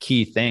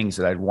key things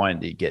that I'd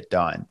wanted to get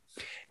done.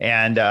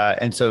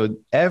 And so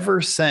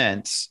ever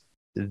since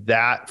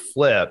that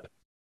flip,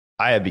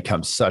 I have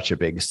become such a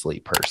big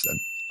sleep person.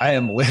 I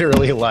am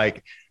literally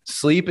like,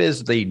 sleep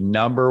is the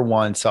number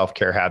one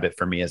self-care habit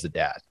for me as a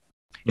dad.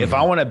 Mm-hmm. If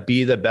I want to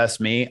be the best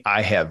me,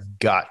 I have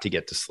got to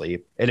get to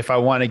sleep. And if I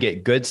want to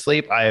get good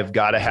sleep, I have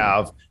got to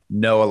have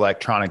no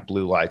electronic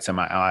blue lights in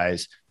my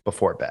eyes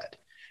before bed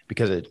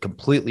because it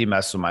completely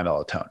messes with my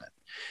melatonin.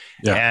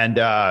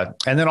 Yeah.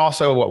 And then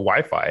also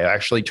Wi-Fi. I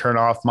actually turn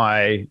off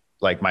my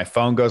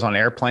phone goes on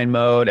airplane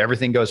mode.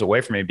 Everything goes away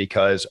from me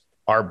because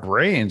our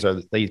brains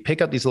they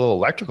pick up these little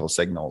electrical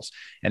signals.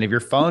 And if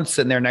your phone's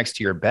sitting there next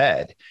to your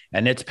bed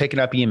and it's picking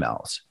up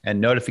emails and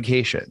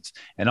notifications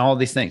and all of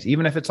these things,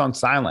 even if it's on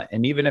silent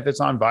and even if it's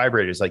on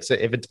vibrators, like so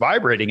if it's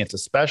vibrating, it's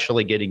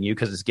especially getting you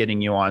because it's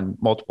getting you on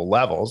multiple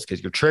levels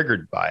because you're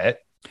triggered by it.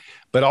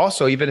 But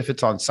also, even if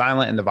it's on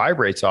silent and the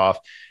vibrates off,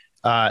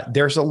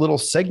 there's a little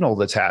signal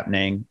that's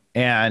happening.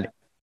 And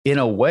in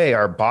a way,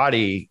 our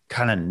body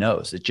kind of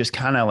knows. It just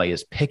kind of like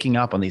is picking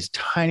up on these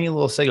tiny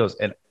little signals.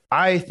 And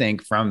I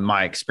think from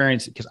my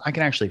experience, because I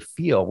can actually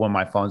feel when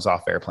my phone's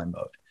off airplane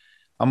mode.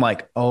 I'm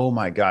like, oh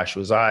my gosh,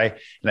 was I?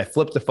 And I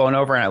flip the phone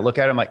over and I look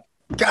at it. I'm like,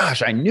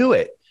 gosh, I knew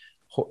it.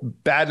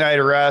 Bad night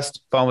of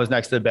rest. Phone was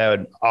next to the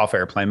bed, off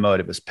airplane mode.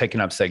 It was picking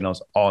up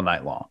signals all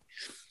night long.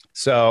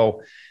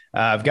 So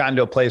I've gotten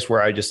to a place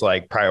where I just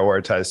like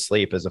prioritize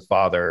sleep as a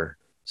father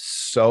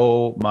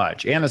so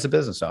much and as a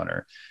business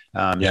owner.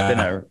 It's been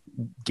a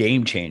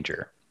game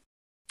changer.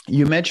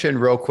 You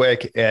mentioned real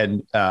quick,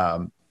 and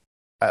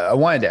I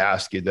wanted to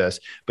ask you this,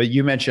 but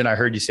you mentioned, I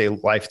heard you say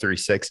Life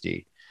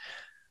 360,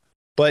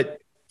 but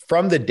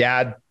from the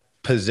dad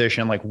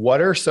position, like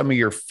what are some of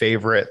your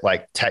favorite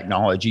like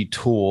technology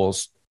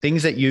tools,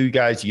 things that you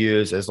guys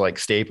use as like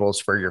staples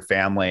for your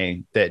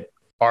family that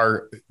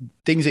are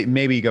things that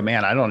maybe you go,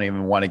 man, I don't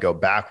even want to go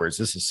backwards.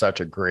 This is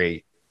such a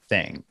great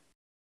thing.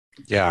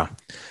 Yeah.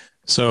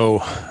 So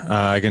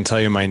I can tell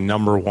you my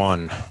number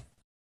one,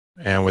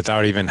 and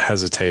without even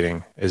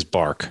hesitating, is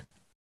Bark.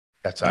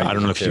 That's I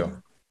don't know if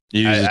you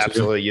use it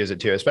absolutely use it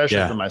too,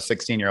 especially for my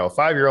 16-year-old.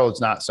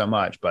 5-year-olds not so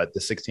much, but the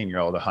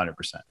 16-year-old 100%.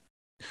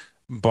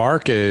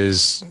 Bark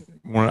is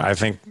one.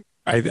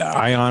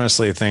 I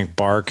honestly think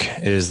Bark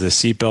is the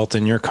seatbelt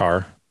in your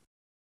car.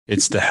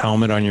 It's the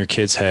helmet on your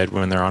kid's head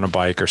when they're on a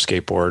bike or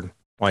skateboard.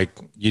 Like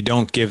you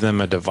don't give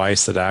them a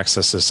device that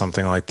accesses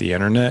something like the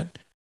internet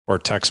or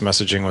text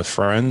messaging with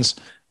friends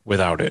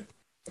without it.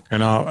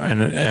 And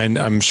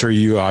I'm sure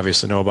you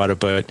obviously know about it,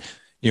 but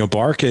you know,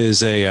 Bark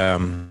is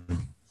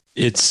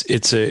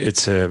it's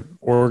a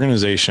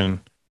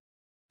organization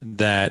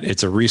that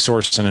it's a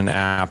resource and an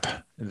app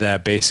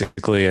that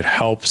basically it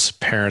helps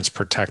parents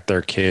protect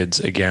their kids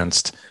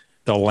against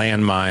the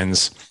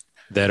landmines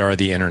that are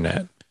the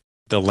internet,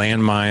 the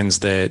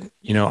landmines that,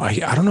 you know,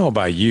 I don't know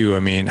about you.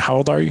 I mean, how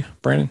old are you,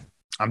 Brandon?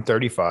 I'm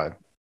 35.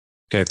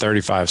 Okay.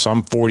 35. So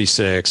I'm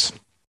 46.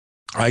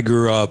 I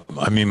grew up,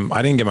 I mean,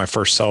 I didn't get my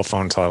first cell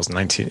phone until I was in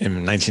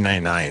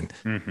 1999.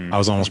 Mm-hmm. I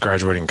was almost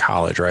graduating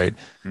college, right?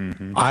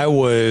 Mm-hmm. I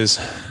was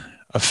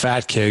a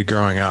fat kid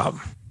growing up,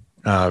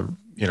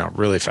 you know,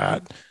 really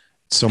fat.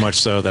 So much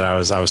so that I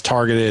was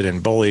targeted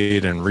and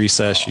bullied and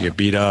recess, you get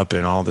beat up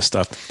and all this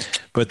stuff.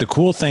 But the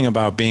cool thing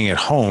about being at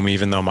home,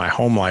 even though my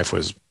home life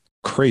was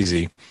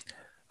crazy,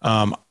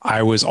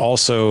 I was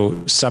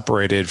also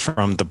separated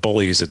from the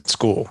bullies at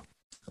school.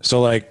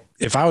 So like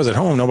if I was at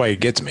home, nobody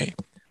gets me.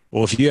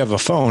 Well, if you have a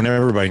phone,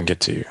 everybody can get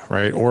to you,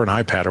 right? Or an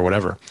iPad or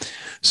whatever.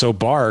 So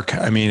Bark,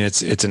 I mean,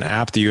 it's an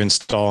app that you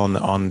install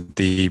on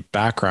the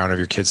background of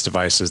your kids'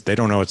 devices. They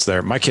don't know it's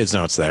there. My kids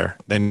know it's there.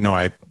 They know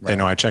I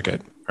check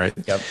it, right?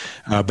 Yep.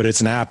 But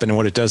it's an app, and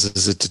what it does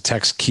is it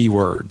detects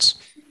keywords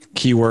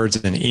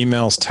in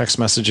emails, text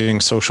messaging,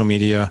 social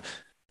media,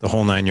 the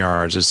whole 9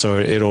 yards. And so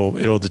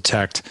it'll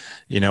detect,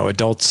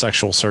 adult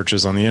sexual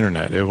searches on the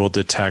internet. It will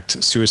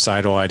detect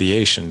suicidal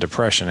ideation,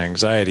 depression,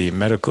 anxiety,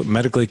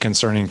 medically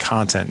concerning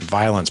content,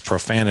 violence,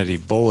 profanity,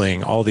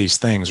 bullying, all these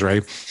things,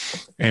 right?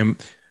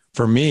 And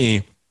for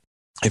me,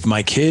 if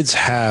my kids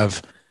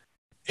have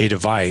a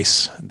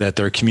device that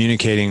they're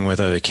communicating with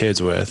other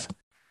kids with,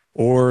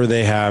 or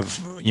they have,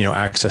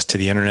 access to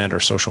the internet or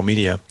social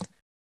media,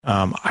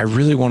 I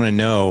really want to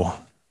know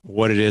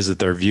what it is that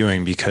they're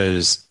viewing,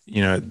 because,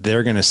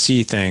 they're going to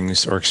see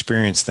things or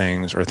experience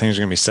things, or things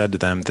are going to be said to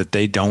them that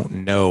they don't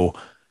know.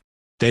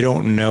 They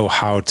don't know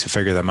how to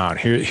figure them out.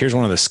 Here's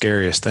one of the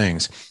scariest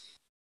things.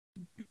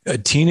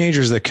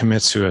 Teenagers that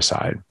commit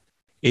suicide,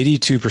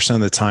 82%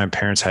 of the time,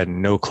 parents had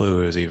no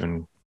clue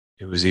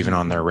it was even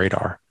on their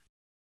radar,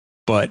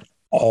 but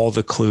all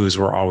the clues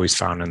were always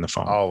found in the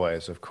phone.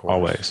 Always, of course.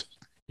 Always.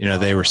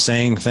 They were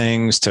saying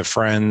things to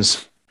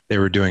friends. They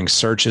were doing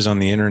searches on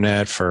the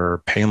internet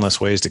for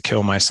painless ways to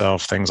kill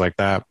myself, things like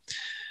that.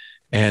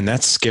 And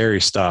that's scary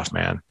stuff,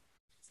 man.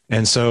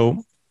 And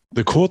so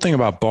the cool thing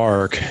about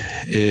Bark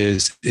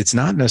is it's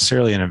not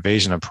necessarily an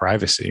invasion of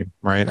privacy,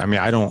 right? I mean,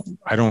 I don't,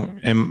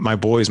 and my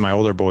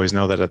older boys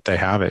know that they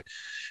have it.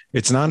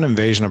 It's not an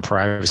invasion of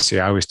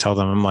privacy. I always tell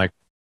them, I'm like,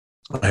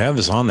 I have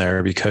this on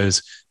there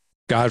because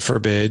God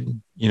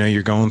forbid,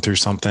 you're going through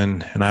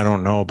something and I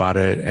don't know about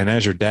it. And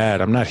as your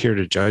dad, I'm not here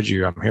to judge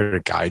you. I'm here to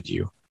guide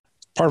you.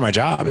 Part of my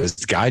job is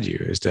to guide you,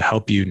 is to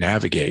help you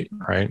navigate,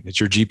 right? It's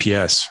your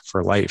GPS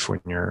for life.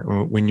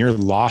 When you're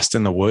lost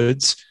in the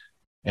woods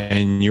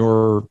and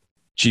your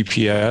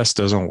GPS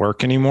doesn't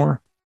work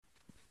anymore,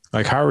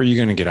 like, how are you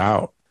going to get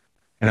out?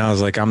 And I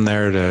was like, I'm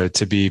there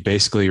to be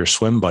basically your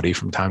swim buddy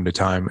from time to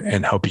time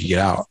and help you get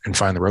out and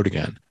find the road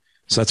again.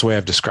 So that's the way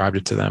I've described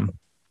it to them.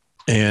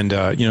 And,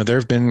 there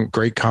have been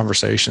great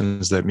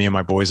conversations that me and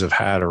my boys have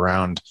had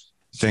around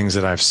things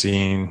that I've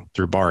seen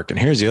through Bark. And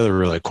here's the other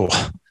really cool.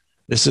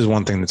 This is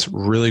one thing that's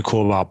really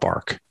cool about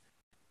Bark.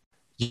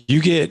 You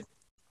get,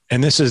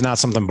 and this is not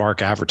something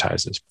Bark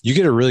advertises, you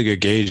get a really good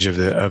gauge of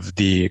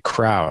the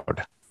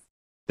crowd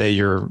that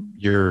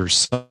your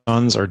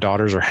sons or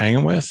daughters are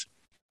hanging with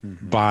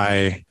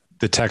by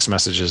the text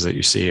messages that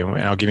you see.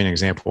 And I'll give you an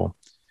example.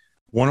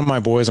 One of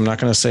my boys, I'm not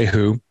going to say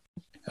who,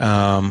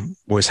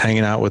 was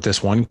hanging out with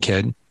this one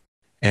kid.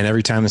 And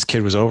every time this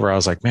kid was over, I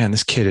was like, man,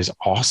 this kid is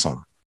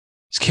awesome.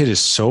 This kid is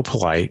so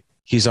polite.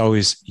 He's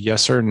always,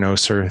 yes, sir, no,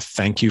 sir.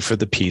 Thank you for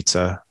the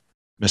pizza,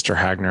 Mr.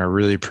 Hagner. I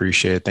really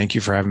appreciate it. Thank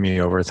you for having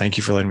me over. Thank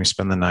you for letting me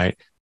spend the night.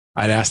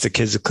 I'd ask the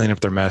kids to clean up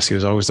their mess. He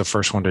was always the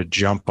first one to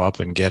jump up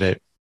and get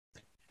it.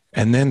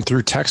 And then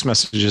through text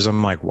messages,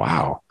 I'm like,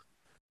 wow.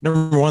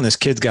 Number one, this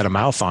kid's got a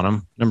mouth on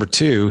him. Number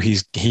two,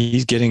 he's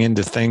getting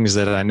into things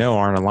that I know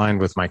aren't aligned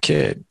with my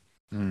kid.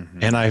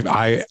 Mm-hmm. And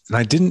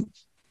I didn't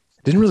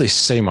really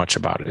say much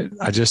about it.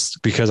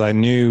 Because I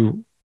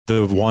knew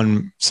the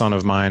one son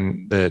of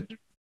mine that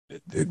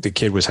the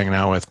kid was hanging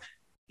out with,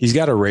 he's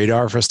got a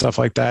radar for stuff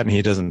like that and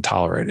he doesn't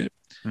tolerate it.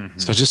 Mm-hmm.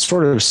 So I just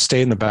sort of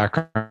stayed in the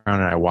background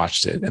and I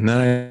watched it. And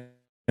then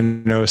I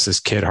noticed this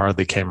kid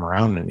hardly came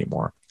around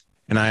anymore.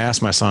 And I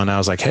asked my son, I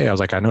was like,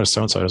 I noticed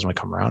so-and-so doesn't want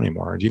to come around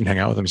anymore. Do you even hang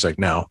out with him? He's like,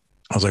 no.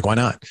 I was like, why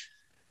not?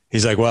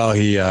 He's like, well,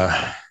 he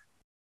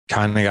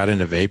kind of got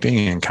into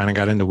vaping and kind of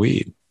got into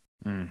weed.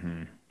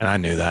 Mm-hmm. And I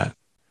knew that.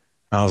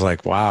 I was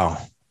like,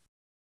 wow.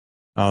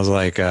 I was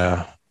like,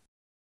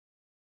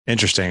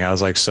 interesting. I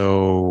was like,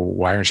 so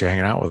why aren't you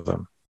hanging out with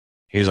them?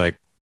 He's like,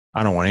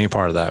 I don't want any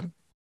part of that.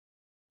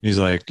 He's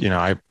like,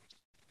 and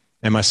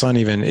my son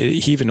he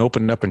even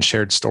opened up and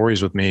shared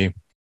stories with me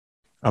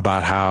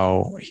about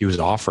how he was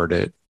offered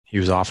it. He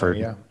was offered,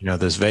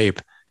 this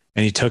vape,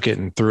 and he took it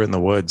and threw it in the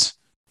woods,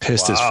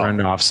 pissed his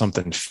friend off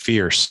something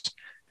fierce.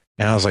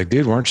 And I was like,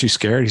 dude, weren't you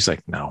scared? He's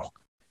like, no.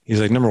 He's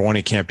like, number one,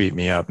 he can't beat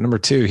me up. Number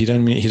two, he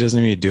doesn't need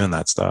me doing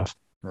that stuff.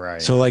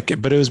 Right. So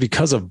but it was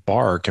because of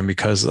Bark and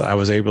because I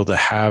was able to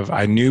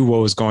I knew what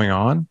was going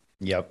on.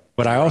 Yep.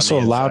 But I also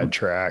allowed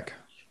track.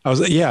 I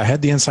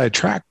had the inside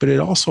track, but it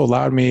also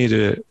allowed me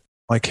to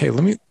like, hey,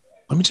 let me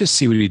just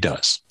see what he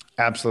does.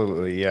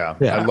 Absolutely. Yeah.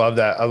 I love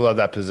that. I love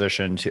that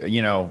position too.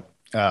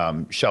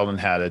 Sheldon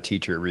had a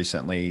teacher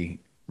recently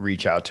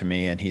reach out to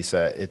me and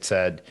it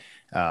said,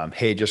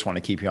 hey, just want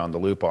to keep you on the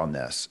loop on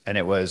this. And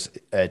it was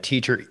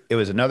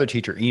another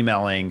teacher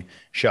emailing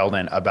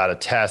Sheldon about a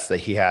test that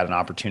he had an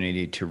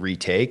opportunity to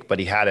retake, but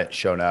he hadn't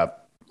shown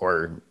up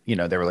or,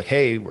 they were like,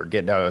 hey, we're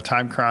getting out of a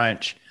time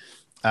crunch.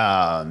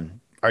 Are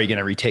you going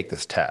to retake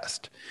this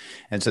test?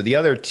 And so the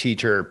other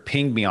teacher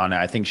pinged me on it.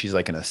 I think she's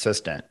like an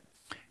assistant,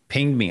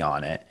 pinged me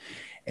on it.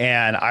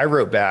 And I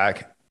wrote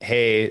back,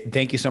 hey,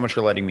 thank you so much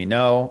for letting me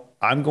know.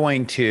 I'm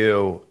going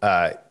to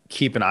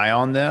keep an eye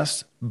on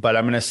this, but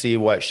I'm going to see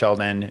what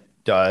Sheldon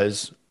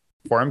does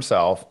for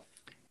himself.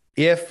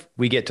 If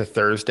we get to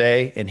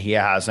Thursday and he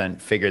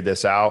hasn't figured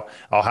this out,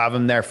 I'll have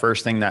him there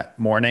first thing that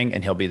morning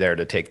and he'll be there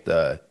to take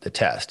the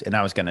test. And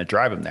I was going to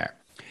drive him there.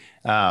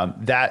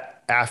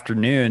 That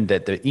afternoon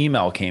that the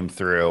email came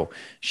through,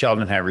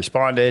 Sheldon had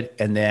responded.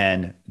 And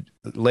then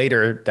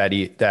later that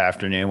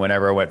afternoon,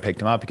 whenever I went and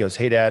picked him up, he goes,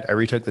 "Hey Dad, I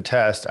retook the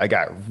test. I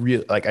got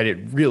I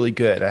did really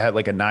good. I had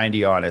like a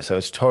 90 on it. So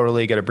it's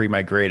totally going to bring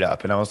my grade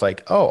up." And I was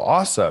like, "Oh,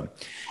 awesome."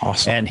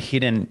 Awesome. And he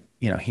didn't,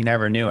 he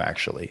never knew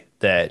actually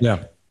that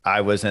Yeah.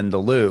 I was in the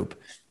loop.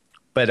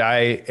 But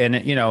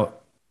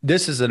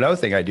this is another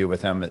thing I do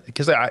with him,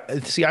 because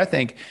I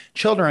think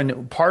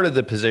children, part of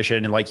the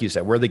position, and like you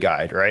said, we're the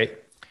guide, right?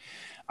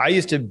 I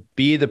used to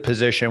be the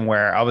position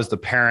where I was the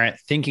parent,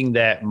 thinking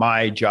that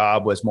my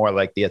job was more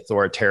like the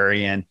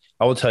authoritarian.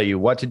 I will tell you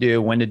what to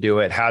do, when to do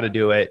it, how to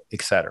do it,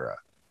 etc.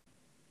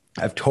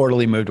 I've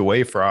totally moved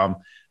away from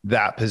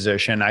that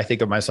position. I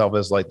think of myself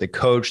as like the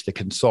coach, the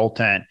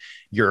consultant,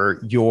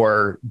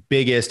 your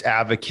biggest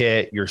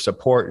advocate, your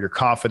support, your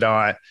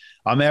confidant.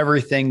 I'm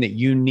everything that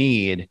you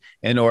need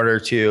in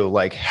order to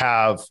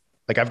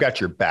I've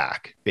got your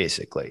back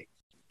basically.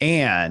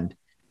 And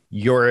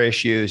your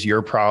issues,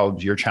 your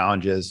problems, your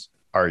challenges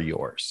are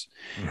yours.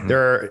 Mm-hmm.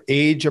 There are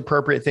age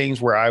appropriate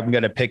things where I'm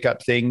going to pick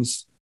up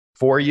things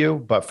for you.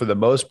 But for the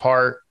most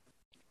part,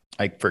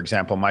 like for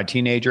example, my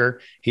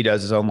teenager, he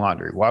does his own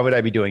laundry. Why would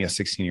I be doing a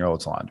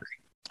 16-year-old's laundry?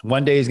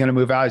 One day he's going to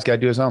move out. He's got to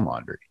do his own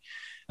laundry.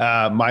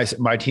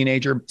 My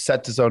teenager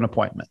sets his own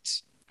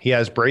appointments. He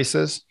has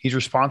braces. He's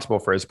responsible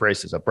for his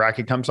braces. A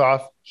bracket comes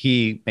off.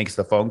 He makes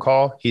the phone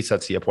call. He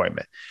sets the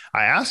appointment.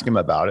 I ask him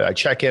about it. I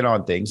check in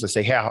on things. I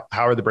say, "Hey,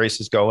 how are the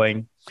braces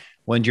going?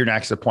 When's your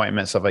next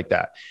appointment?" Stuff like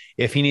that.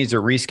 If he needs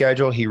to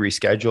reschedule, he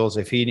reschedules.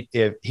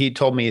 If he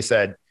told me, he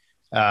said,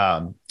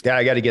 "Yeah,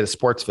 I got to get a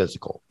sports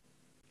physical."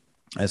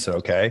 I said,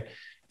 "Okay.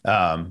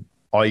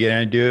 All you're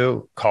going to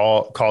do,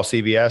 call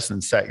CVS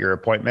and set your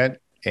appointment."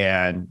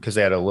 And because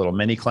they had a little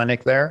mini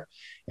clinic there,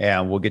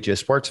 and we'll get you a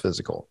sports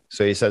physical.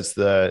 So he sets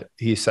the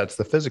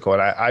physical.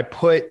 And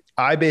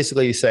I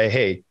basically say,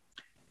 "Hey,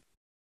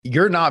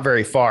 you're not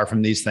very far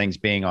from these things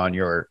being on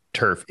your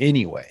turf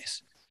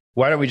anyways.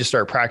 Why don't we just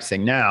start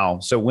practicing now?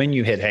 So when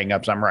you hit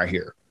hangups, I'm right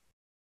here.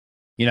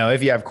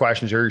 If you have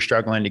questions or you're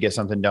struggling to get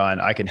something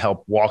done, I can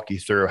help walk you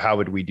through how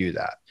would we do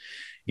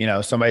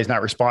that. Somebody's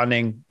not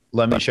responding.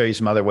 Let me show you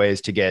some other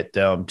ways to get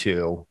them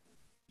to,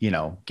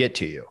 get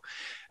to you."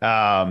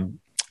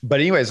 But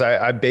anyways,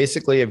 I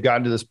basically have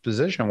gotten to this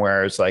position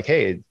where it's like,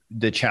 hey,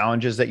 the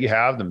challenges that you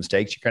have, the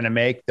mistakes you're going to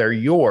make, they're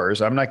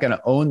yours. I'm not going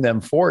to own them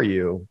for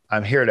you.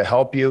 I'm here to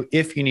help you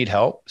if you need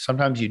help.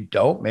 Sometimes you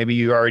don't. Maybe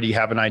you already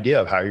have an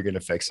idea of how you're going to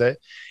fix it.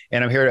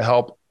 And I'm here to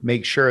help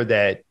make sure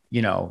that,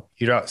 you're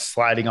not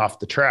sliding off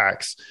the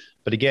tracks.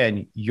 But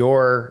again,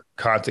 your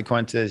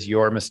consequences,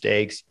 your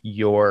mistakes,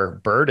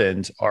 your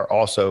burdens are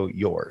also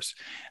yours.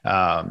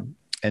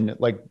 And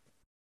like,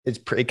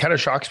 it kind of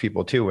shocks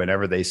people too,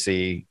 whenever they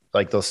see,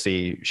 they'll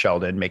see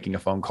Sheldon making a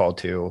phone call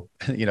to,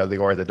 the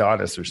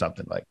orthodontist or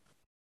something, like,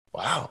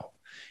 wow,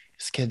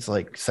 this kid's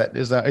like set.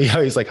 He's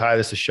like, "Hi,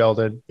 this is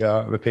Sheldon. Yeah,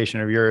 I'm a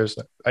patient of yours.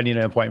 I need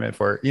an appointment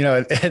for,"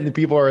 and the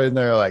people are in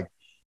there like,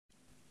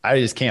 I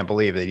just can't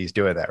believe that he's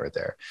doing that right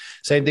there.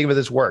 Same thing with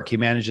his work. He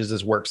manages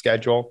his work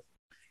schedule.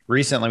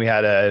 Recently we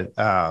had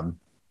a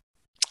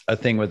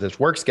thing with his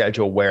work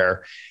schedule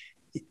where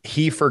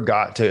he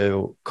forgot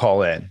to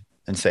call in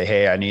and say,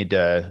 "Hey, I need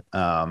to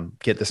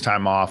get this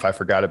time off. I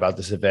forgot about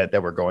this event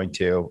that we're going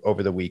to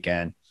over the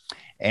weekend."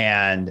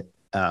 And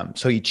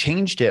so he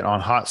changed it on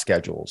hot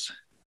schedules,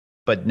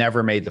 but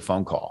never made the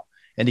phone call.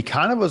 And he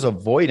kind of was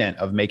avoidant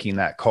of making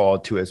that call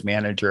to his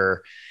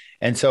manager.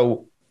 And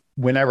so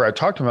whenever I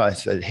talked to him, I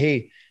said,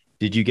 "Hey,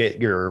 did you get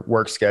your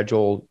work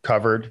schedule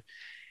covered?"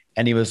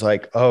 And he was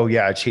like, "Oh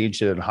yeah, I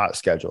changed it in hot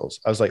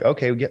schedules." I was like,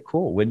 "Okay, yeah,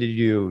 cool. When did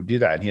you do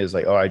that?" And he was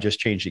like, "Oh, I just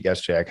changed it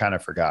yesterday. I kind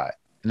of forgot."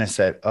 And I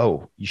said,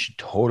 "Oh, you should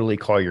totally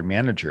call your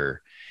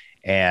manager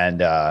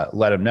and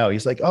let him know."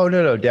 He's like, "Oh,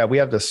 no, Dad, we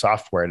have the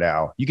software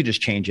now. You can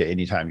just change it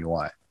anytime you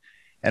want."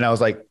 And I was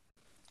like,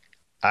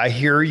 I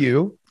hear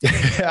you.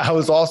 I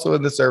was also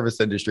in the service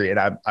industry, and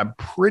I'm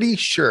pretty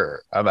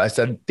sure, I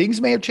said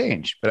things may have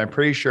changed, but I'm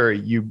pretty sure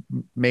you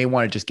may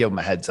want to just give them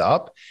a heads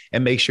up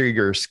and make sure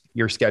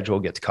your schedule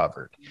gets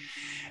covered.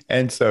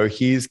 And so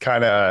he's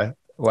kind of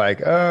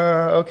like,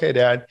 "Okay,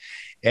 Dad."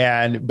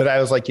 But I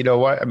was like, "You know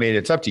what? I mean,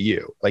 it's up to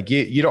you. Like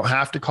you don't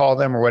have to call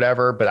them or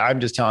whatever, but I'm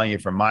just telling you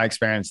from my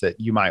experience that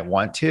you might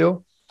want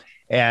to."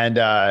 And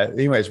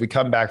anyways, we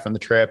come back from the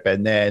trip,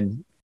 and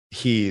then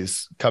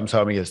comes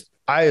home. He goes,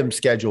 "I am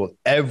scheduled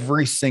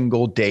every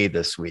single day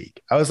this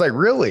week." I was like,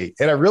 "Really?"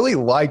 And I really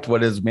liked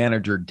what his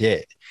manager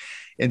did.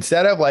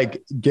 Instead of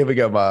like giving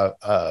him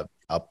a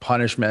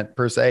punishment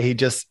per se, he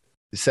just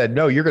said,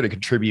 "No, you're going to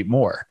contribute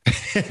more."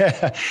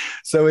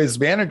 So his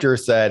manager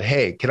said,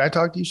 "Hey, can I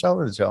talk to you,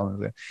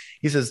 Sheldon?"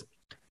 He says,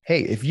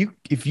 "Hey, if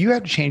you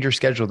have to change your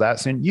schedule that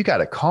soon, you got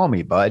to call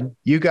me, bud.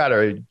 You got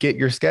to get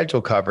your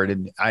schedule covered."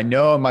 And I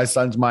know in my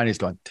son's mind, he's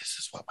going, "This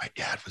is what my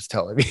dad was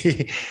telling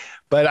me."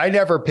 But I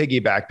never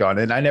piggybacked on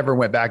it. And I never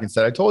went back and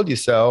said, "I told you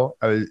so."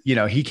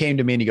 He came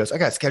to me and he goes, "I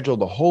got scheduled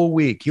the whole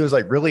week." He was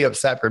like really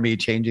upset for me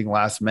changing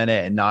last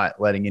minute and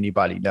not letting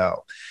anybody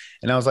know.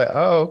 And I was like,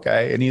 "Oh,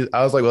 okay." And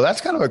I was like, "Well,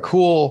 that's kind of a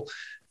cool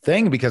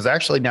thing, because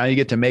actually now you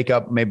get to make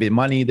up maybe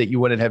money that you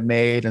wouldn't have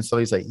made. And so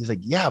he's like,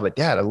 yeah, but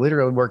Dad, I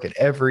literally work it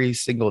every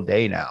single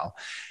day now.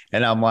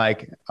 And I'm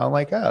like, oh,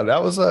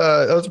 that was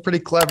a pretty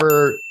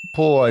clever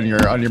pull on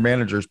your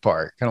manager's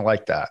part. Kind of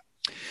like that.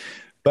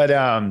 But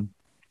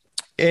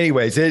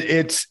anyways,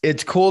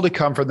 it's cool to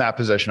come from that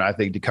position. I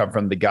think to come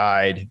from the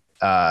guide,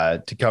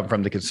 to come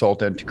from the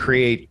consultant, to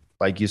create,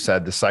 like you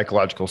said, the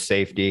psychological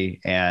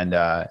safety and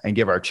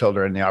give our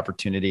children the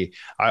opportunity.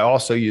 I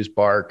also use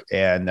Bark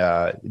and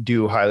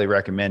do highly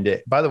recommend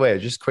it. By the way,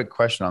 just a quick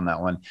question on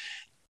that one.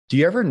 Do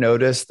you ever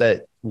notice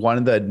that one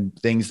of the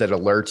things that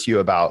alerts you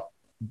about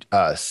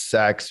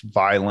sex,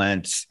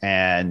 violence,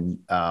 and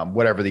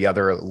whatever the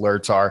other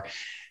alerts are,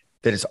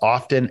 that it's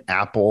often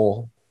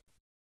Apple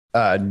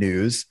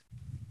news?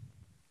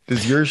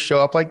 Does yours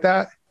show up like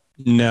that?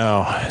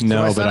 No, my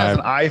son but has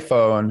an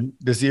iPhone.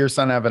 Does your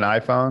son have an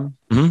iPhone?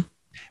 Mm-hmm.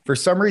 For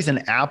some reason,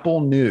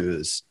 Apple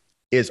News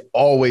is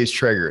always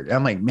triggered.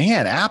 I'm like,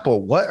 man,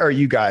 Apple, what are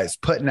you guys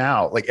putting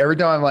out? Like every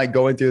time I'm like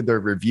going through the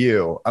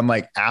review, I'm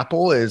like,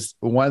 Apple is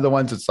one of the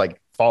ones that's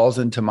like falls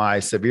into my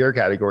severe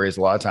categories.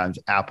 A lot of times,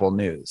 Apple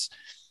News.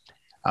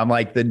 I'm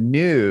like, the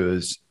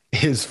news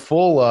is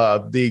full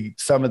of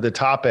some of the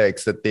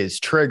topics that is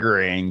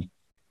triggering,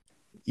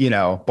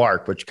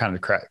 Bark, which kind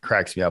of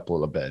cracks me up a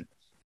little bit.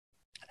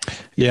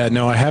 Yeah,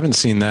 no, I haven't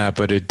seen that,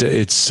 but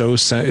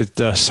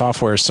the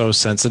software is so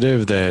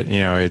sensitive that,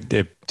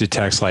 it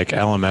detects like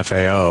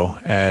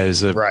LMFAO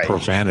as a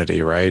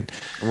profanity, right?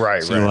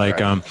 Right.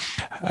 So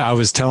I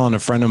was telling a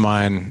friend of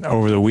mine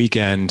over the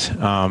weekend,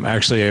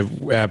 actually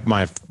at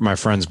my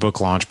friend's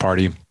book launch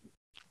party,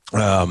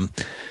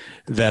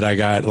 that I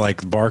got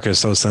like Bark is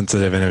so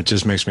sensitive and it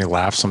just makes me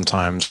laugh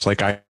sometimes.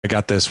 Like I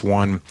got this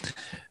one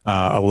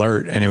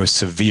alert and it was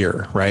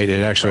severe, right?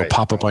 It actually will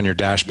pop up on your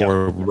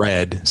dashboard,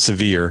 red,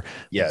 severe,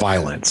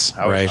 violence.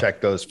 I would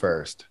check those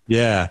first.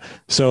 Yeah.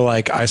 So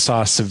like I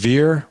saw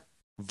severe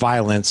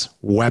violence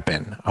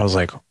weapon. I was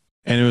like,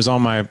 and it was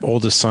on my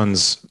oldest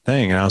son's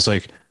thing. And I was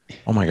like,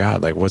 oh my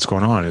God, like what's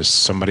going on? Is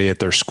somebody at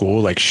their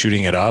school like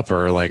shooting it up,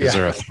 or like, is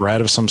there a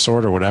threat of some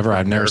sort or whatever?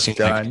 I've never seen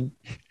like,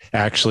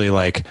 actually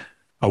like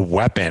a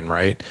weapon.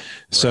 Right.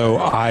 So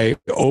I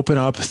open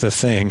up the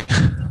thing.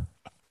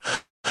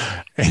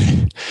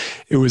 And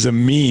it was a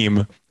meme.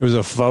 It was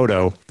a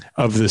photo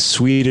of the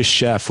Swedish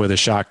chef with a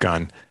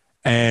shotgun.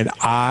 And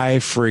I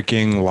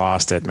freaking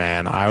lost it,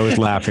 man. I was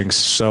laughing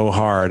so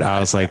hard. I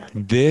was like,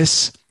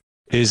 this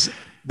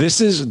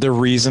is the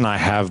reason I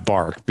have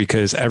Bark,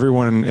 because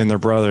everyone and their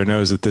brother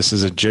knows that this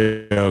is a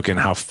joke and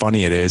how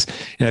funny it is.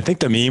 And I think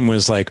the meme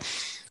was like,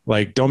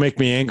 don't make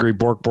me angry,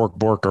 bork, bork,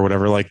 bork, or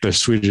whatever, like the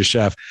Swedish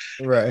chef.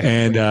 Right.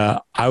 And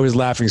I was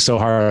laughing so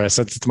hard. I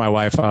said to my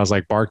wife, I was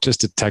like, Bark just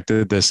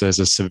detected this as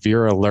a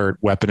severe alert,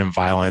 weapon and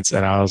violence.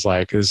 And I was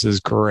like, this is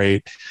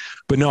great.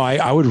 But no,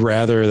 I would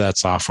rather that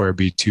software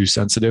be too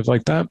sensitive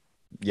like that.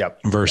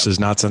 Yep. Versus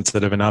not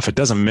sensitive enough. It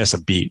doesn't miss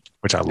a beat,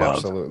 which I love.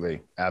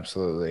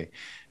 Absolutely.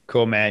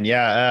 Cool, man.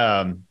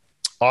 Yeah.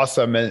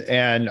 Awesome.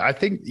 And I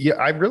think,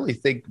 I really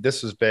think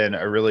this has been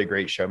a really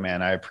great show,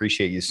 man. I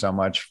appreciate you so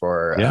much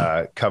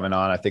for coming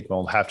on. I think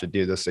we'll have to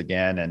do this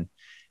again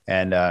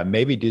and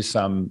maybe do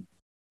some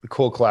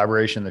cool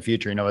collaboration in the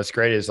future. What's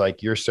great is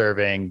like you're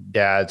serving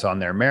dads on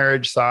their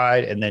marriage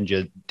side and then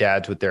just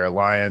dads with their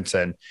alliance.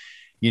 And,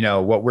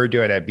 what we're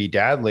doing at Be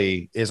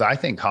Dadly is, I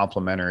think,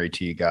 complementary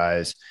to you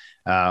guys.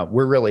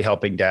 We're really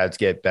helping dads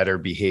get better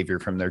behavior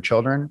from their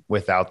children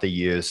without the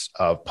use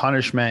of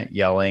punishment,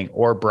 yelling,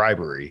 or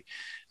bribery.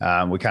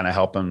 We kind of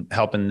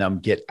helping them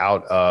get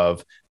out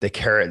of the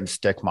carrot and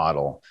stick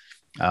model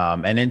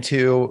and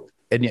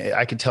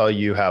I can tell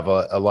you have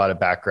a lot of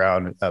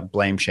background,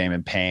 blame, shame,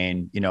 and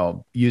pain,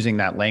 using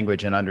that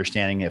language and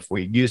understanding if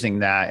we're using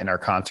that in our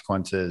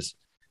consequences,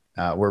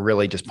 we're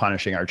really just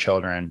punishing our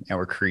children, and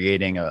we're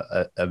creating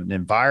an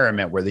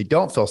environment where they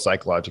don't feel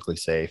psychologically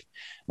safe.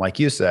 Like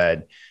you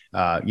said,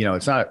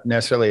 it's not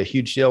necessarily a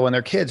huge deal when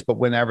they're kids, but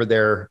whenever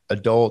they're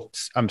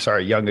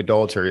young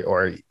adults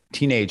or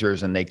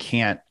teenagers, and they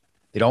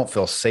don't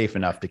feel safe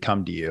enough to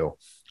come to you.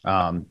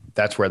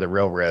 That's where the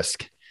real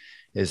risk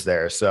is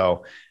there.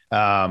 So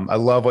I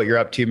love what you're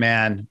up to,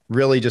 man.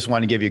 Really just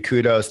want to give you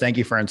kudos. Thank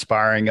you for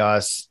inspiring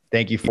us.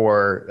 Thank you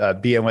for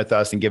being with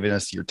us and giving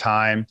us your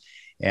time.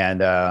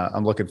 And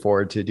I'm looking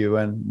forward to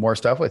doing more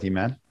stuff with you,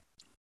 man.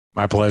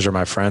 My pleasure,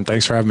 my friend.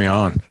 Thanks for having me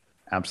on.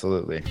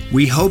 Absolutely.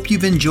 We hope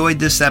you've enjoyed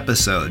this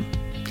episode.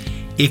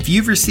 If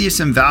you've received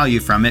some value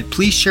from it,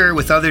 please share it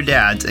with other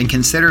dads and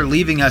consider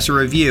leaving us a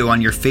review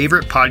on your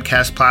favorite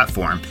podcast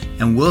platform,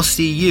 and we'll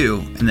see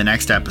you in the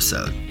next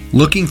episode.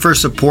 Looking for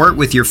support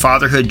with your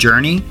fatherhood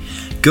journey?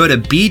 Go to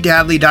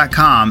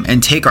bedadly.com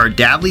and take our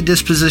Dadly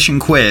Disposition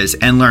quiz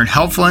and learn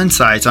helpful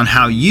insights on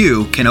how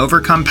you can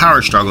overcome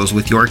power struggles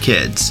with your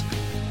kids.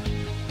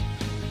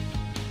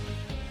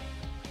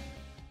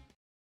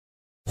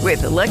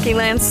 With the Lucky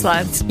Land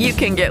Slots, you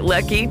can get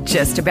lucky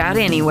just about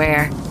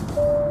anywhere.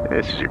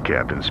 This is your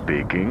captain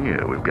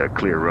speaking. We've got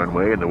clear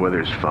runway and the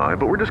weather's fine,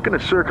 but we're just going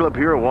to circle up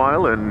here a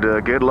while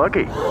and get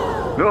lucky.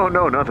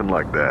 No, nothing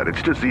like that.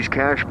 It's just these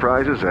cash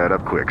prizes add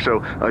up quick. So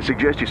I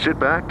suggest you sit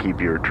back,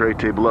 keep your tray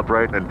table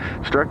upright, and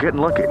start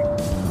getting lucky.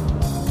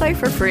 Play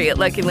for free at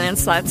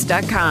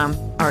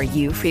LuckyLandSlots.com. Are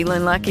you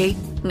feeling lucky?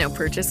 No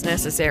purchase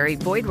necessary.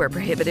 Void where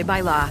prohibited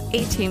by law.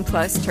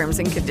 18+ terms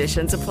and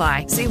conditions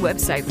apply. See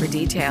website for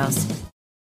details.